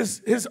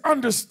 His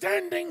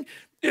understanding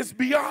is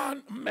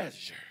beyond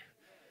measure.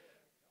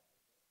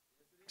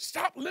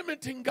 Stop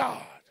limiting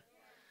God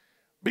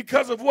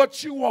because of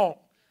what you want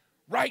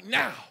right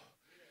now.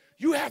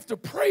 You have to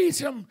praise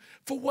him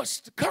for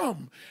what's to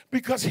come,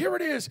 because here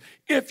it is.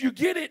 If you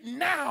get it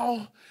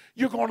now,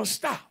 you're going to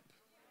stop.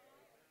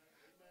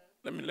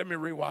 Let me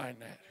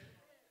rewind that.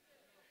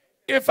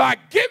 If I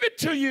give it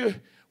to you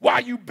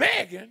while you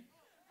begging,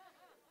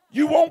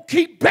 you won't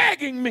keep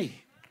begging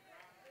me.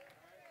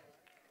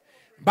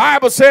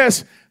 Bible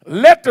says,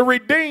 let the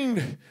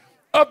redeemed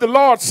of the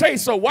Lord say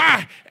so.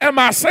 Why am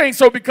I saying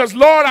so? Because,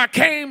 Lord, I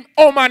came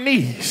on my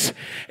knees.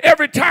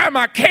 Every time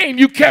I came,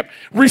 you kept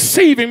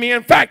receiving me.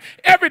 In fact,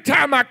 every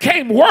time I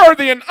came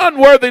worthy and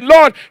unworthy,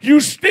 Lord, you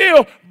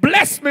still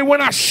blessed me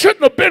when I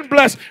shouldn't have been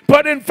blessed.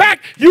 But in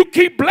fact, you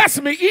keep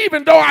blessing me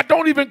even though I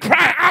don't even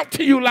cry out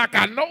to you like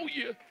I know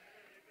you.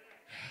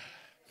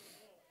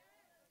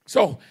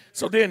 So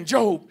then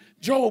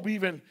Job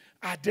even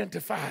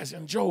identifies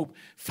in Job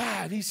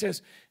 5. He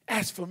says,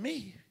 as for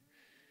me,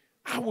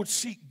 I would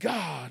seek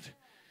God.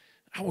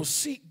 I will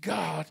seek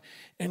God,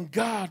 and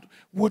God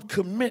would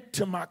commit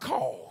to my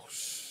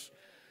cause.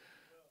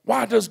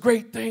 Why does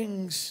great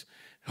things,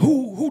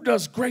 who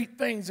does great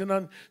things and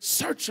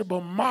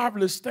unsearchable,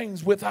 marvelous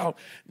things without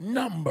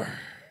number?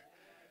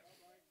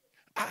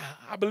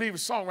 I believe a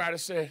songwriter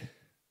said,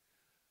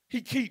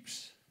 he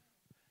keeps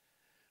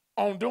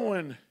on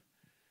doing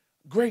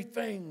great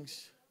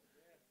things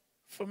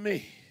for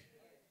me.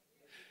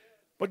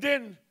 But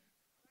then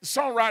the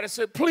songwriter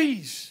said,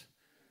 please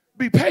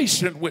be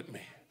patient with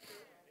me.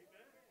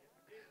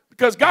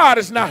 Because God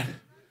is not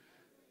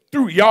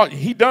through. Y'all,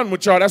 he done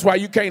with y'all. That's why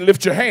you can't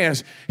lift your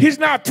hands. He's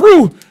not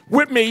through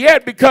with me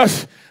yet,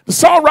 because the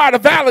songwriter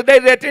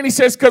validated that. Then he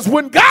says, because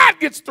when God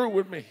gets through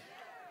with me,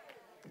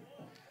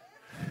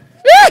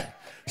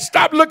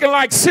 stop looking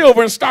like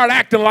silver and start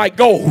acting like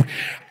gold.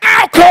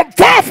 I'll come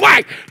forth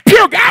like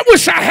pure gold. I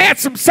wish I had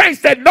some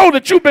saints that know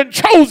that you've been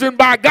chosen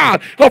by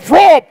God, a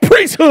royal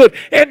priesthood,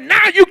 and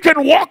now you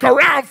can walk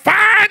around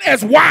fine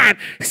as wine,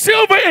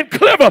 silver and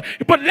clever.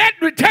 But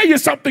let me tell you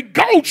something,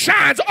 gold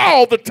shines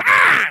all the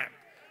time.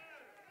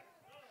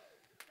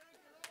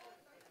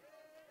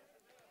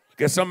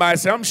 Get somebody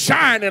say, I'm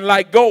shining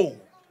like gold.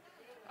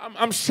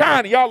 I'm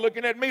shining. Y'all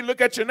looking at me,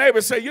 look at your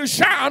neighbor, say, you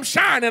shine. I'm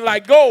shining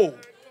like gold.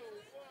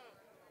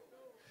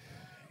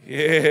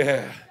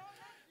 Yeah.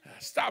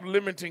 Stop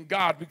limiting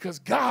God, because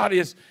God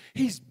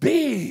he's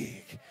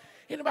big.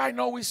 Anybody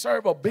know we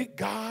serve a big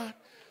God?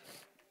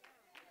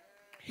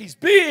 He's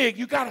big.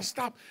 You got to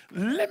stop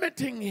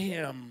limiting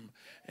him.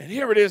 And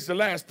here it is, the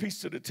last piece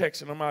to the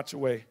text, and I'm out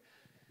your way.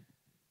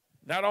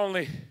 Not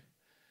only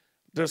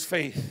does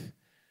faith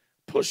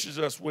pushes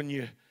us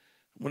when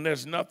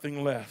there's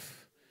nothing left.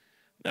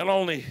 Not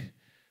only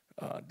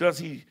does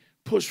he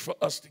push for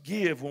us to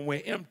give when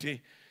we're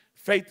empty,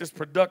 faith is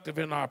productive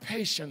in our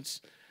patience.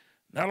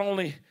 Not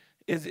only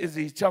is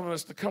he telling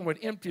us to come with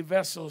empty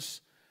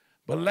vessels,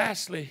 but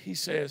lastly, he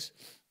says,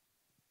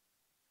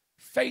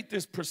 faith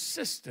is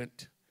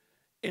persistent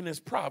in his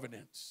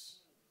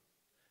providence.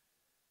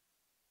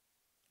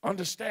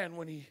 Understand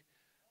when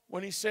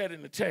he said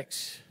in the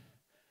text,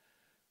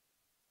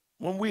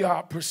 when we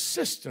are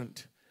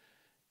persistent,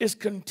 it's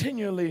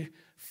continually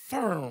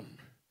firm.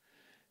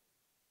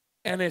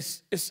 And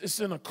it's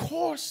in a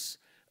course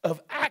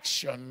of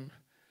action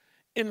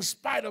in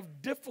spite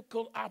of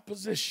difficult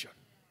opposition.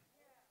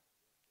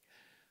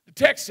 The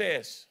text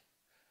says,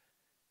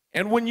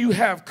 and when you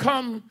have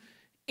come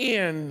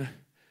in,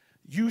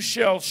 you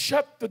shall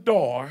shut the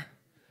door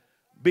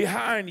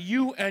behind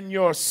you and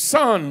your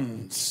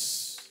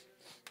sons.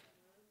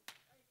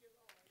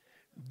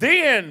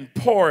 Then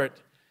pour it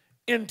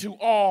into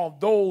all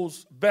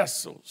those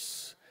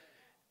vessels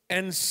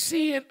and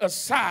set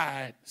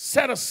aside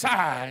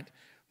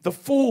the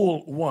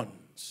full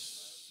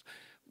ones.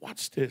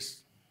 Watch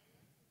this.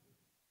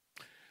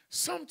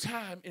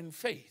 Sometime in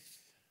faith,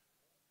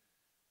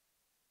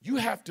 you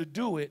have to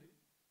do it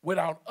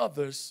without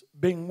others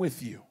being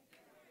with you.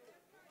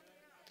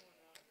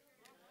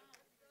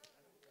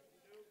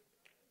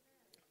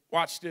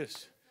 Watch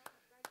this.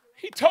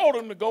 He told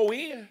him to go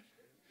in,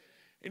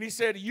 and he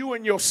said, you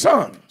and your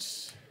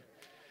sons.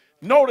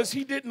 Notice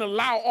he didn't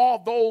allow all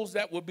those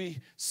that would be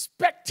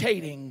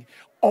spectating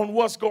on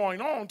what's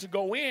going on to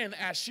go in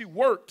as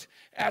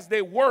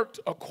they worked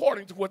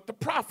according to what the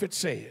prophet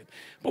said.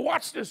 But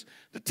watch this.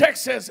 The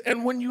text says,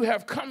 and when you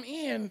have come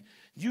in,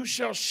 you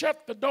shall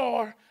shut the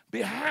door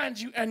behind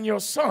you and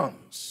your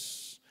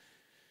sons.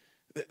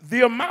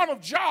 The amount of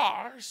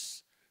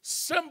jars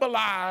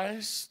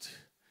symbolized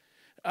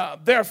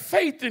their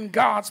faith in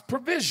God's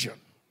provision.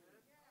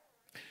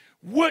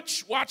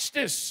 Which, watch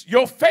this,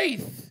 your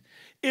faith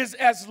is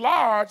as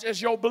large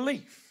as your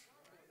belief.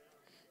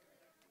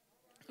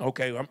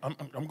 Okay,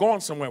 I'm going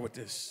somewhere with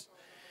this.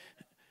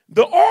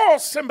 The oil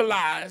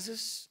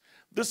symbolizes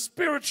the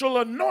spiritual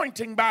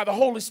anointing by the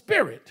Holy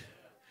Spirit,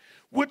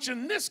 which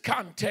in this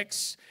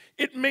context,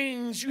 it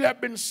means you have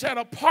been set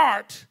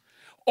apart,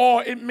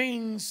 or it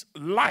means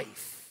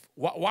life.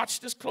 Watch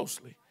this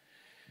closely.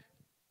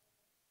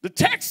 The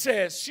text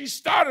says she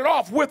started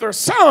off with her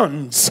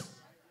sons,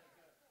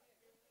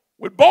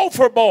 with both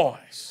her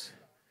boys.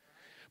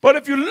 But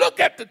if you look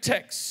at the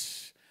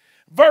text,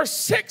 verse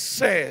 6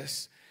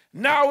 says,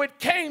 now it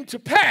came to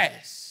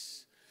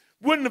pass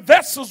when the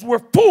vessels were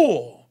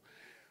full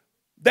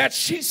that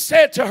she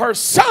said to her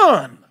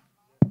son,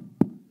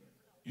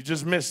 you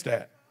just missed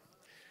that,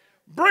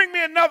 bring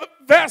me another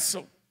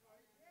vessel.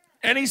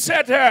 And he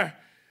said to her,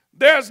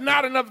 there's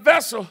not enough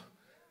vessel.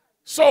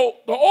 So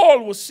the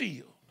oil was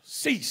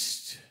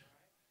ceased.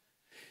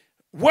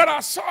 What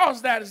I saw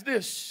is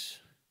this.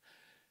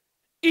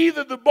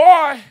 Either the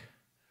boy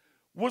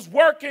was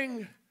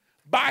working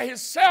by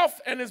himself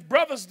and his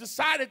brothers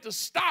decided to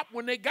stop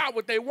when they got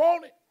what they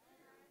wanted.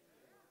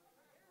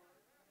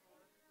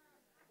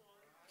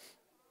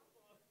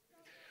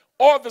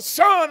 Or the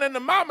son and the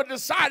mama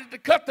decided to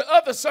cut the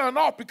other son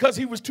off because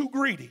he was too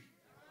greedy.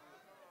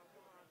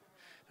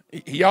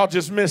 Y'all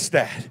just missed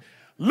that.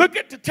 Look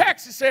at the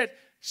text. It said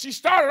she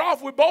started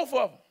off with both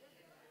of them,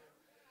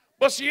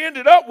 but she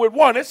ended up with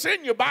one. It's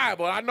in your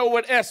Bible. I know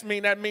what S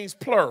means. That means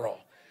plural.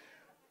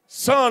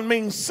 Son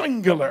means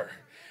singular.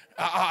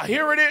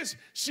 Here it is.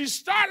 She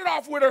started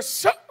off with her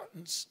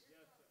sons,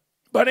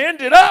 but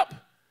ended up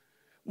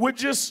with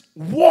just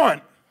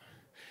one.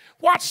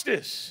 Watch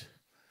this.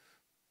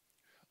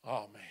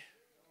 Oh, man.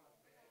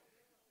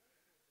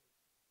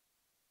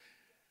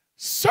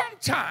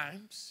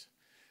 Sometimes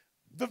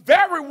the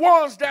very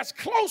ones that's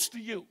close to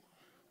you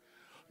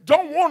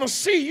don't want to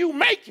see you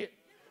make it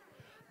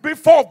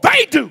before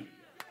they do.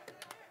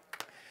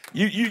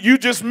 You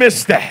just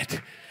missed that.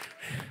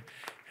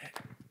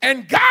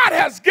 And God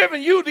has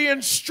given you the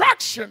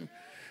instruction.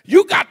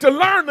 You got to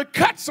learn to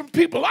cut some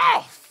people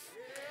off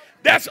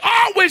that's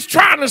always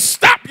trying to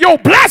stop your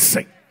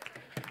blessing.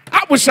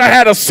 I wish I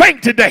had a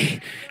saint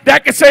today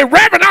that could say,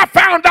 Reverend, I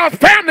found out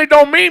family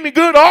don't mean me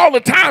good all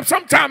the time.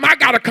 Sometimes I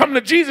got to come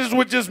to Jesus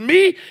with just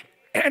me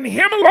and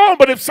him alone.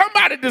 But if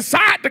somebody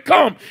decide to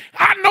come,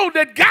 I know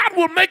that God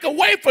will make a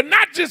way for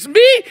not just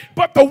me,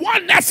 but the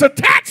one that's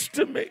attached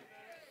to me.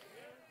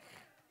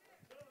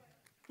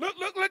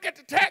 Look at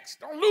the text.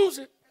 Don't lose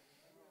it.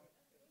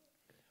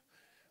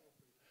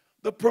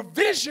 The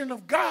provision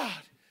of God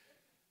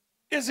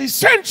is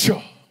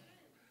essential.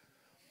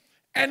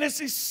 And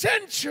it's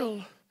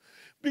essential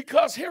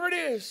because here it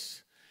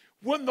is.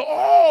 When the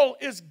oil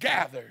is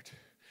gathered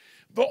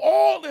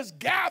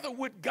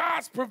with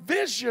God's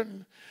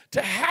provision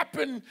to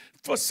happen,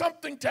 for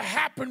something to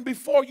happen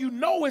before you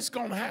know it's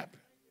going to happen.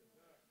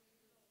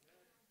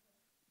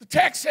 The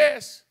text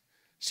says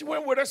she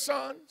went with her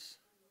sons.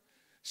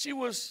 She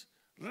was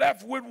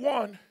left with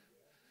one,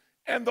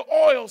 and the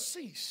oil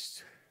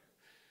ceased.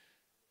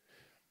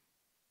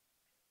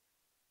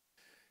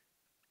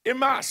 In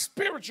my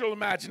spiritual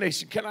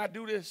imagination, can I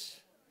do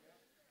this?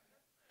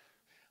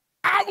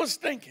 I was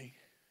thinking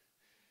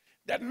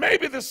that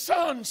maybe the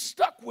son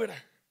stuck with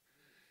her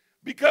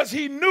because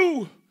he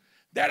knew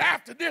that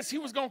after this he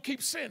was going to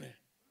keep sinning.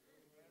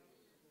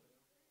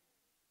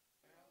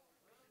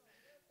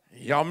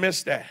 Y'all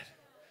missed that.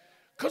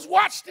 Because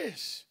watch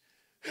this.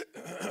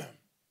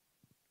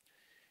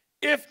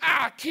 If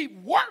I keep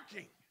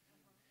working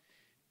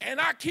and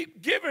I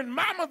keep giving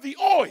mama the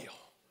oil,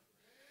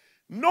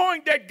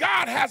 knowing that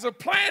God has a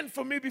plan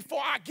for me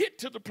before I get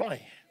to the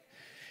plan,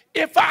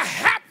 if I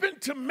happen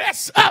to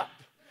mess up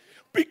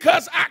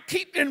because I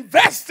keep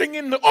investing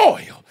in the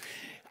oil,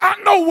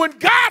 I know when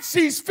God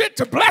sees fit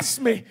to bless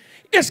me,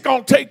 it's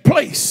going to take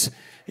place.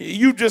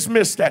 You just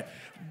missed that.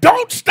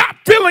 Don't stop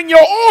filling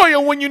your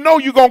oil when you know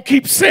you're going to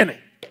keep sinning.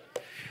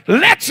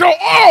 Let your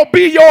oil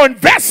be your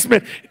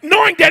investment,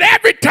 knowing that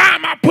every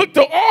time I put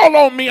the oil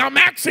on me, I'm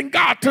asking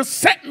God to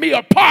set me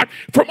apart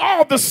from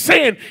all the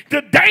sin,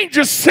 the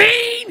danger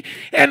seen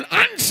and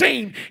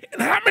unseen.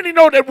 And how many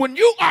know that when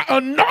you are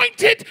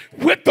anointed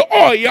with the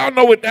oil, y'all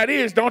know what that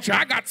is, don't you?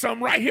 I got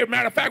some right here.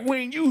 Matter of fact, we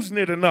ain't using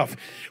it enough.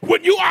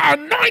 When you are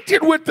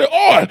anointed with the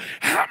oil,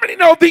 how many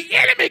know the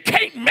enemy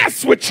can't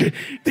mess with you?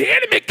 The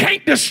enemy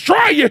can't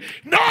destroy you,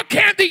 nor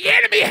can the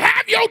enemy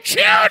have your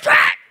children.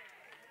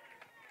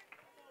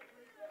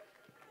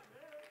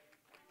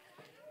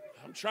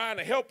 I'm trying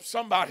to help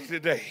somebody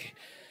today.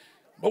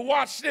 But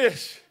watch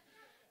this.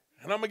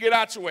 And I'm going to get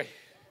out your way.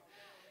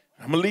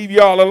 I'm going to leave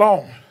y'all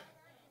alone.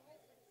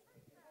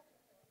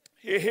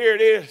 Here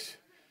it is.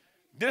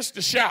 This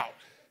the shout.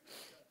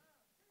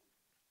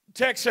 The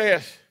text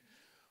says,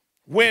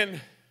 when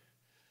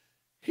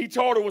he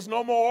told her there was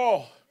no more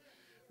oil,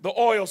 the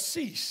oil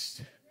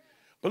ceased.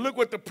 But look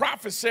what the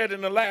prophet said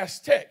in the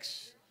last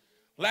text.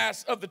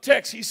 Last of the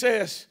text, he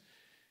says,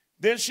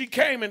 then she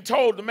came and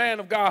told the man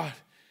of God,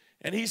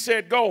 and he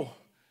said, go,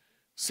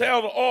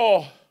 sell the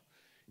oil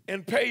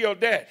and pay your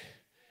debt,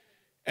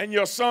 and you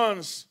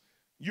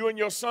and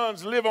your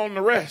sons live on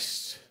the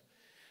rest.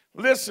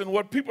 Listen,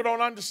 what people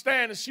don't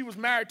understand is she was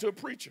married to a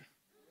preacher.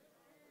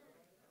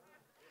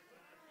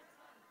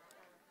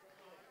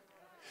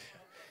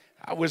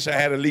 I wish I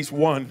had at least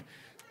one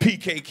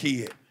PK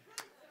kid.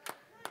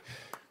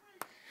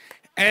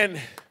 And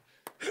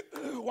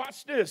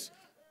watch this.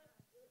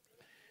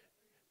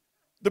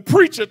 The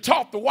preacher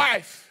taught the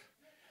wife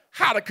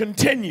how to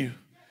continue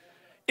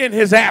in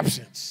his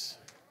absence.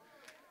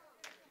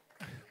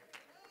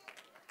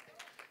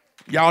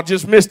 Y'all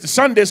just missed the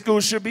Sunday school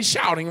should be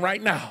shouting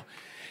right now.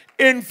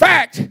 In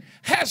fact,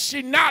 has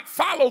she not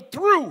followed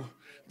through,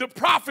 the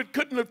prophet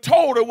couldn't have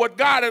told her what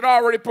God had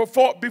already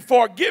performed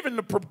before giving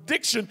the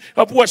prediction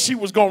of what she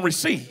was going to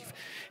receive.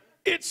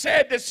 It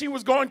said that she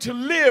was going to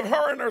live,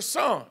 her and her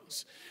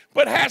sons.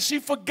 But has she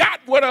forgot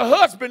what her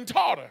husband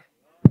taught her?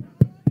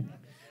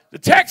 The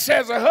text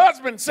says her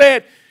husband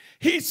said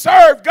he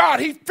served God.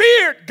 He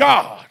feared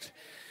God.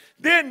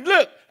 Then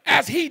look,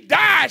 as he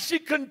died, she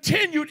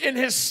continued in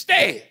his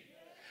stead.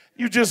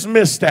 You just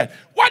missed that.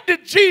 What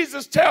did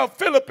Jesus tell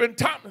Philip and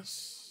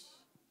Thomas?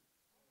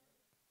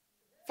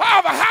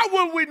 Father, how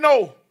will we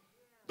know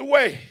the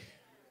way?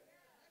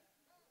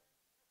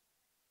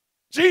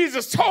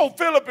 Jesus told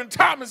Philip and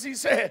Thomas, he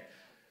said,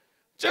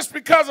 just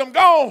because I'm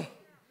gone,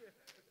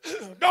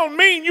 don't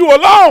mean you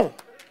alone.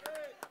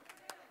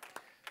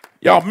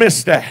 Y'all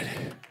missed that.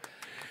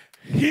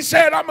 He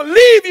said, I'm going to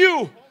leave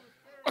you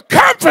a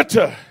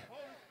comforter,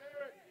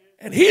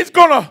 and he's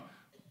going to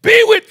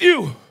be with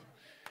you.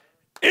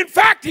 In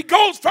fact, he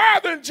goes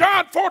further in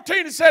John 14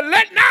 and said,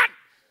 let not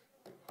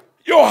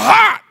your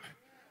heart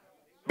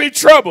be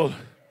troubled.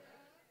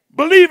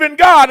 Believe in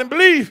God and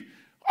believe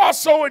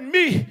also in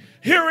me.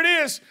 Here it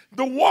is.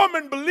 The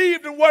woman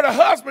believed in what her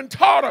husband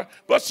taught her,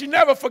 but she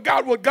never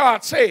forgot what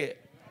God said.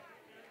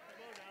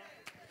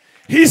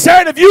 He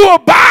said, if you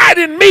abide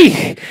in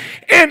me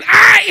and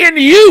I in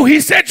you,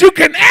 he said, you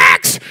can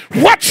ask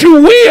what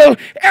you will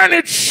and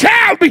it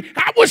shall be.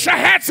 I wish I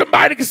had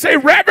somebody to say,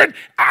 Reverend,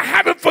 I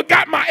haven't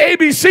forgot my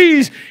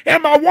ABCs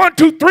and my 1,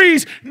 2,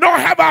 3s, nor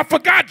have I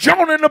forgot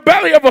Jonah in the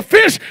belly of a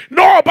fish,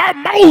 nor about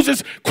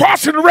Moses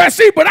crossing the Red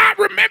Sea, but I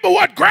remember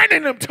what Granny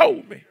and them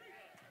told me.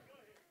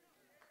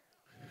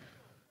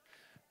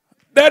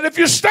 That if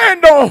you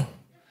stand on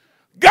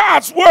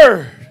God's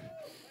word,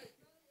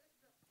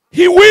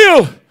 he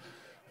will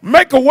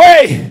make a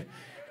way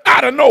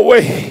out of no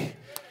way.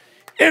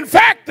 In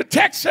fact, the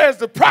text says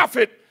the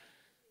prophet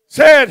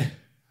said,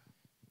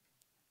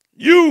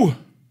 you,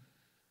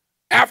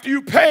 after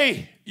you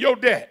pay your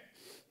debt,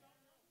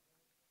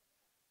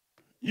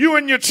 you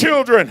and your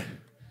children,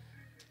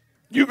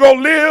 you go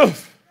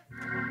live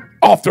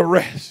off the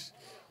rest.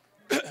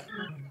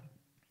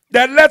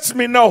 That lets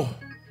me know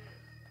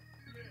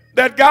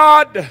that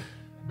God,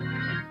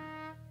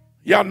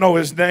 y'all know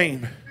his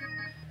name,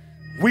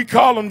 we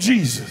call him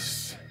Jesus,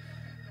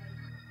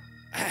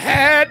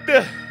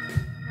 had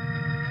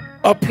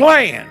a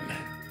plan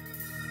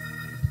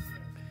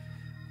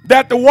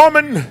that the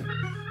woman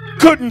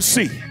couldn't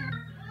see.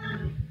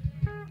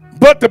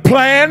 But the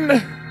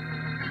plan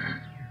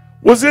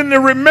was in the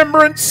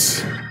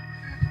remembrance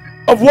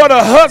of what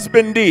her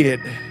husband did.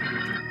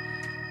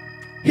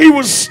 He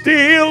was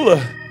still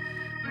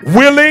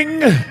willing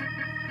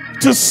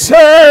to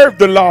serve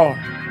the Lord.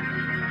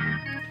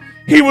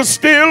 He was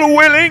still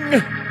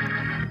willing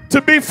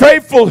to be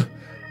faithful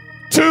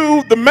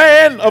to the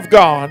man of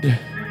God.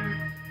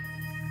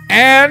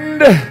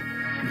 And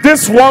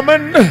this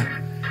woman,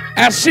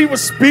 as she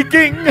was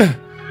speaking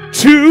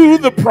to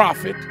the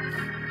prophet,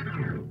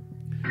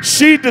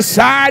 she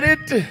decided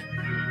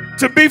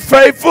to be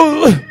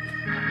faithful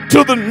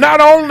to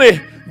not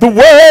only the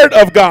word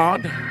of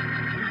God,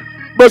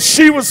 but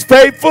she was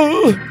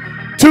faithful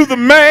to the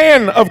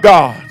man of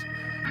God.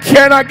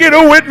 Can I get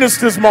a witness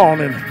this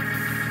morning?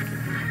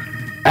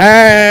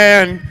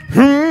 And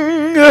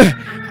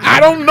I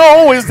don't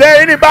know, is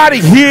there anybody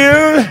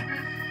here?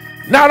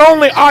 Not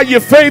only are you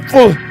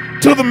faithful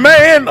to the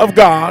man of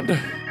God,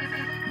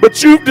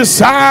 but you've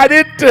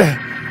decided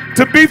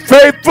to be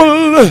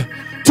faithful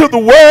to the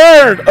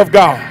word of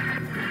God.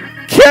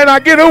 Can I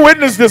get a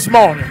witness this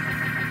morning?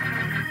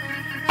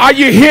 Are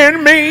you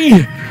hearing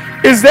me?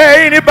 Is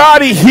there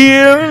anybody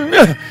here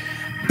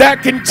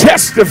that can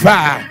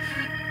testify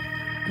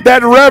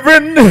that,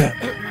 Reverend,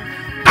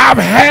 I've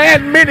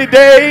had many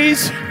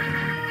days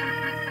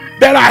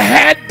that I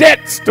had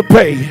debts to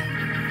pay,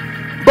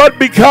 but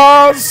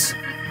because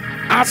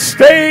I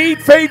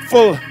stayed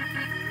faithful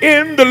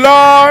in the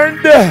Lord?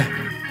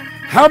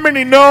 How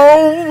many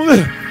know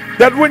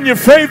that when you're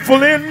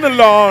faithful in the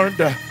Lord,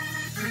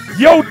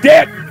 your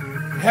debt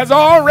has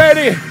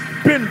already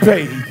been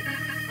paid.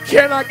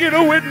 Can I get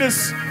a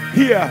witness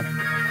here?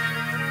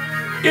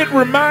 It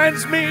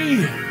reminds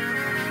me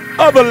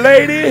of a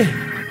lady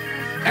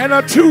and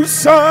her two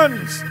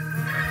sons.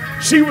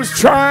 She was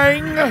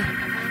trying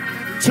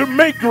to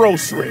make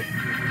grocery.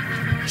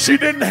 She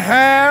didn't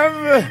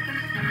have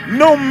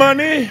no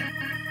money,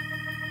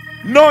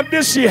 nor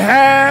did she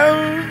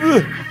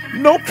have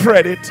no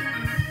credit.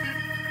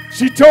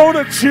 She told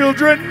her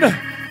children,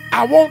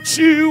 I want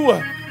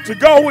you to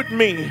go with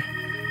me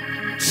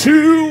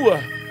to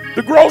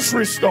the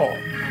grocery store.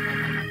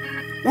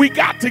 We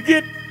got to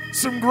get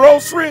some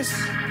groceries.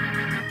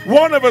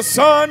 One of her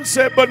sons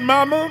said, but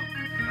Mama,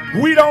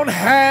 we don't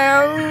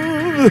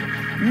have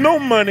no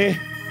money.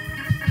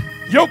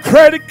 Your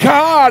credit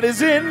card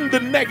is in the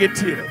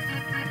negative.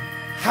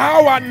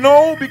 How I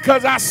know?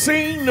 Because I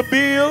seen the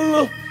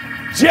bill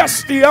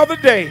just the other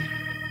day.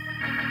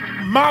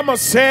 Mama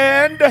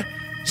said,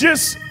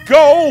 just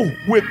go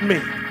with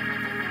me.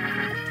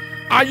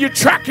 Are you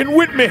tracking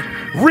with me?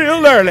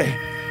 Real early.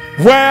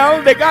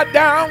 Well, they got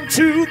down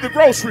to the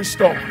grocery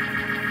store.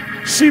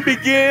 She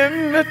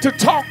began to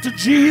talk to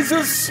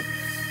Jesus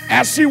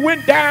as she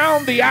went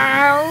down the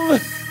aisle,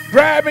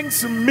 grabbing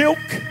some milk,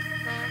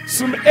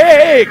 some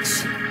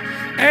eggs,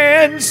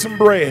 and some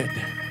bread.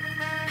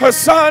 Her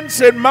son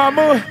said,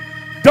 Mama,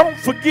 don't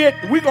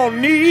forget, we're going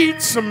to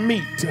need some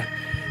meat.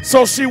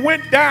 So she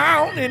went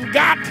down and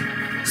got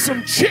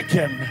some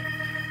chicken,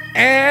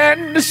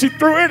 and she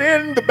threw it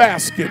in the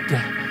basket.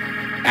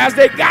 As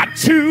they got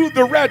to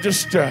the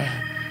register,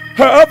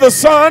 her other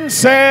son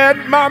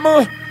said,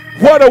 Mama,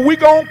 what are we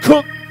going to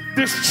cook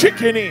this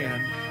chicken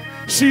in?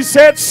 She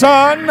said,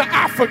 son,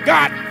 I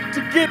forgot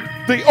to get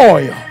the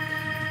oil.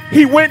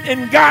 He went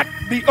and got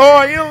the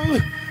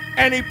oil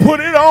and he put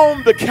it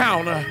on the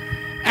counter.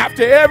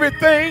 After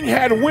everything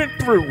had went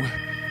through,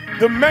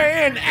 the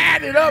man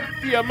added up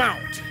the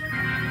amount.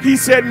 He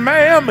said,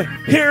 ma'am,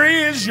 here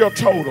is your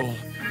total.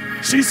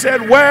 She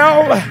said,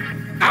 well,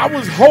 I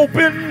was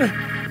hoping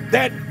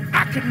that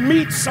I could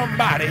meet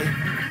somebody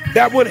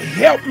that would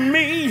help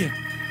me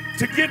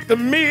to get the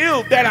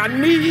meal that I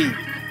need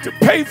to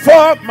pay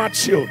for my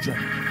children.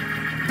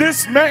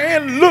 This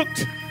man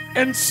looked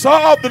and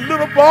saw the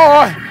little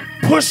boy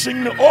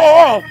pushing the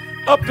oil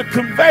up the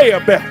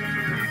conveyor belt.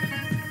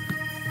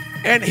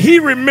 And he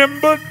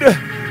remembered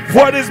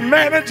what his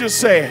manager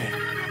said.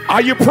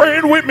 Are you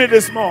praying with me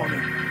this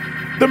morning?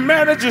 The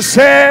manager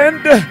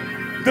said,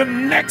 the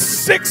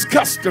next 6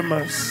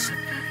 customers,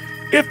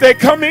 if they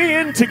come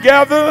in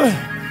together,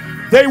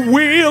 they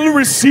will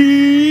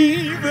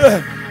receive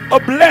a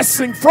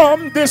blessing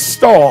from this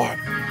store.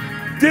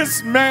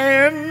 This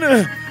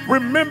man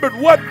remembered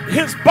what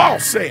his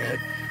boss said,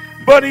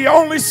 but he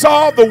only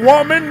saw the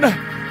woman,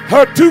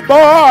 her 2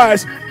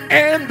 boys,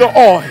 and the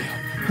oil,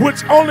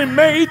 which only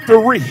made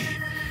 3.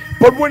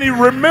 But when he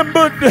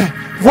remembered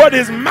what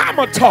his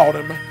mama taught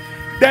him,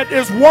 that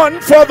is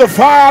 1 for the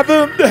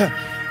Father,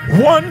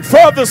 1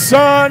 for the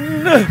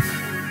Son,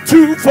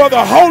 2 for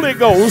the Holy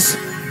Ghost,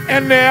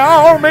 and they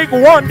all make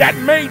 1, that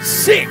made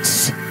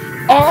 6,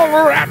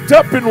 all wrapped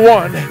up in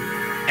 1.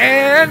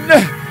 And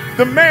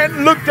the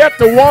man looked at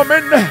the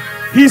woman.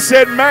 He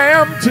said,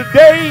 ma'am,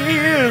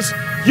 today is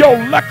your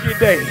lucky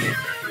day.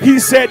 He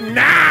said,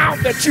 now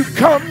that you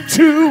come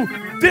to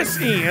this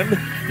end,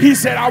 he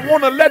said, I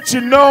want to let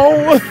you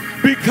know,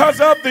 because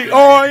of the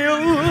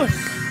oil,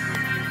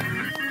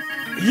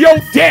 your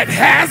debt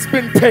has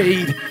been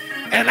paid.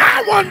 And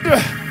I wonder,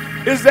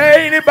 is there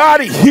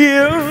anybody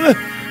here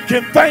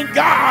can thank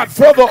God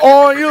for the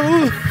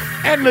oil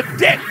and the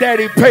debt that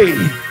he paid?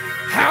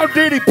 How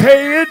did he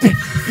pay it?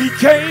 He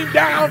came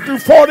down through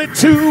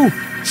 42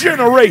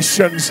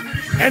 generations.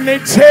 And they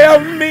tell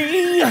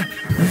me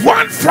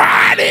one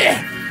Friday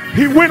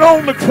he went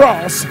on the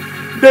cross.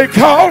 They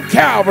called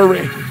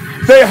Calvary.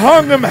 They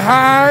hung him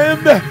high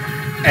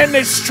and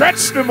they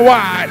stretched him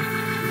wide.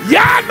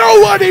 Y'all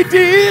know what he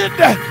did?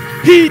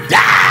 He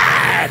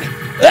died.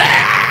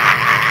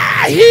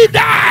 He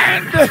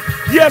died.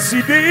 Yes,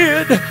 he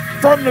did.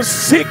 From the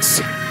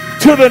 6th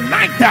to the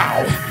 9th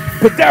hour.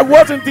 But that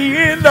wasn't the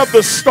end of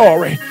the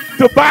story.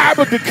 The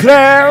Bible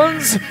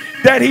declares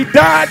that he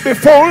died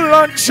before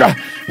lunch.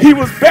 He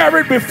was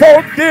buried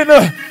before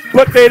dinner.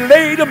 But they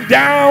laid him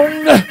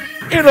down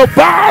in a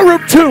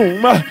borrowed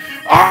tomb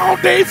all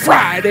day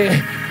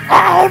Friday,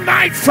 all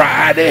night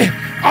Friday,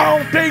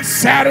 all day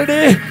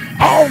Saturday,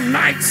 all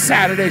night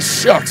Saturday.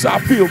 Shucks, I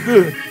feel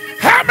good.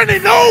 How many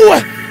know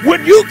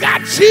when you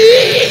got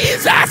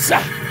Jesus,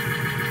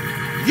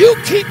 you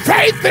keep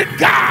faith in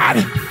God?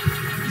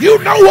 You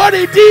know what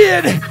he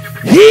did?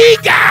 He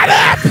got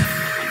up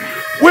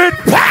with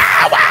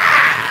power.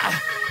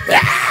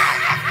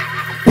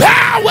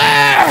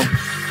 Power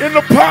in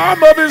the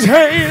palm of his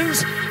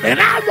hands. And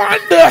I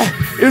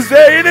wonder, is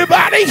there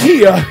anybody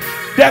here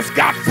that's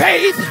got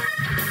faith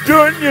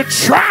during your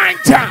trying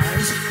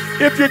times?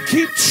 If you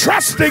keep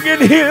trusting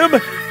in him,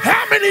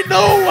 how many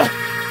know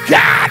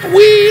God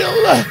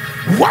will?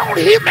 Won't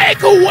he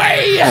make a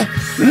way?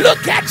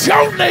 Look at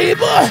your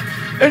neighbor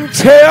and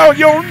tell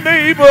your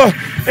neighbor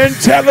and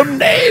tell him,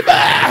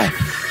 neighbor,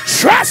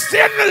 Trust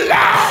in the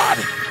Lord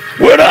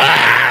with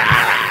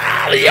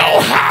all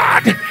your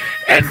heart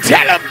and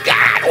tell him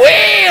God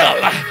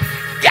will.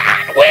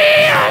 God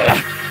will.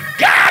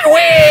 God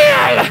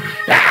will.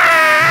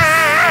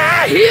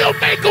 He'll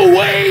make a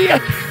way.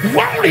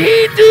 Won't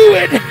he do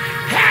it?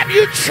 Have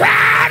you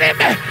tried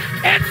him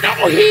and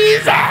know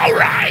he's all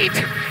right?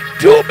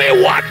 Do me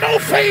one more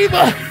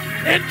favor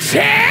and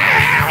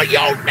tell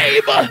your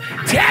neighbor,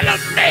 tell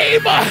him,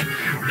 neighbor,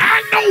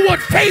 I know what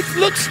faith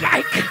looks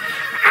like.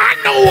 I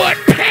know what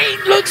pain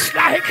looks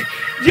like.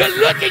 You're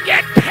looking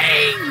at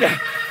pain,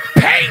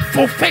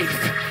 painful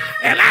faith.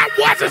 And I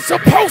wasn't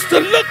supposed to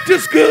look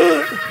this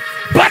good,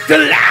 but the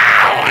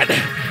Lord,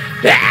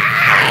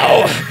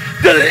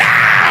 the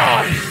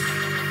Lord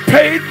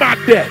paid my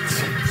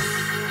debts.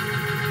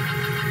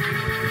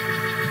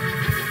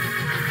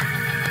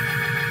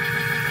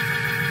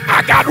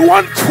 I got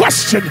one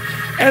question,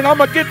 and I'm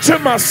going to get to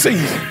my seat.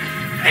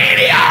 Ain't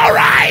he all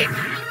right?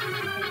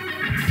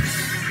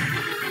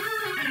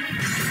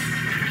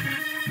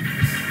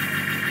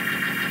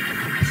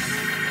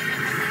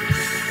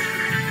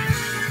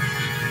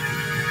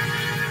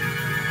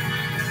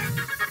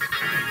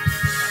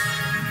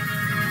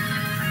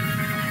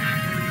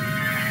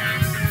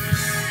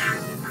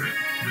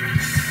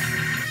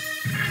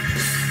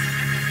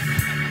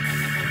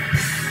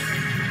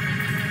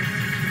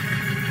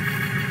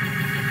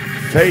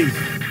 Faith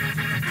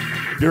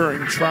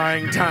during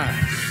trying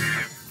times.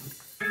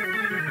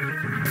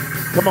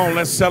 Come on,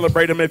 let's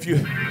celebrate them if you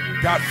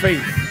got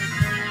faith.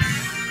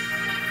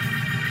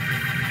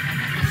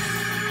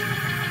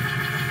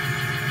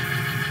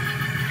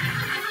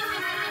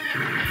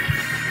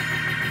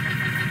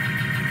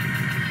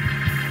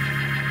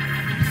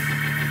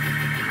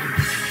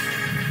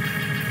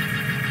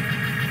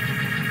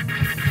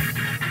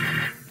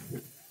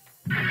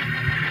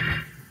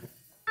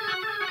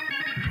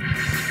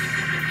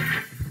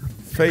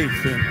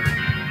 Faith in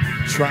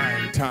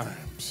trying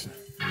times.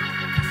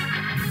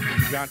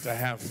 You got to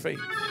have faith.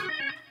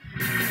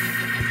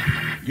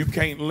 You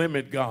can't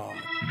limit God.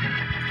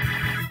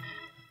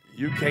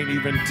 You can't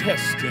even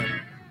test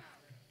him.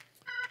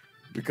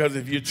 Because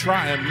if you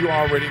try him, you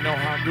already know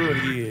how good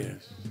he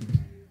is.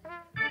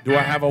 Do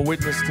I have a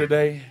witness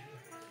today?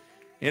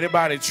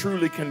 Anybody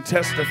truly can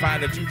testify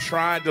that you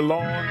tried the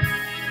Lord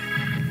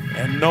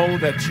and know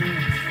that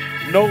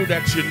you know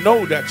that you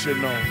know that you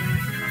know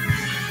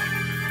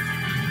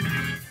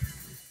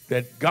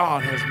that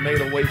God has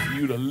made a way for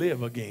you to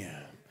live again.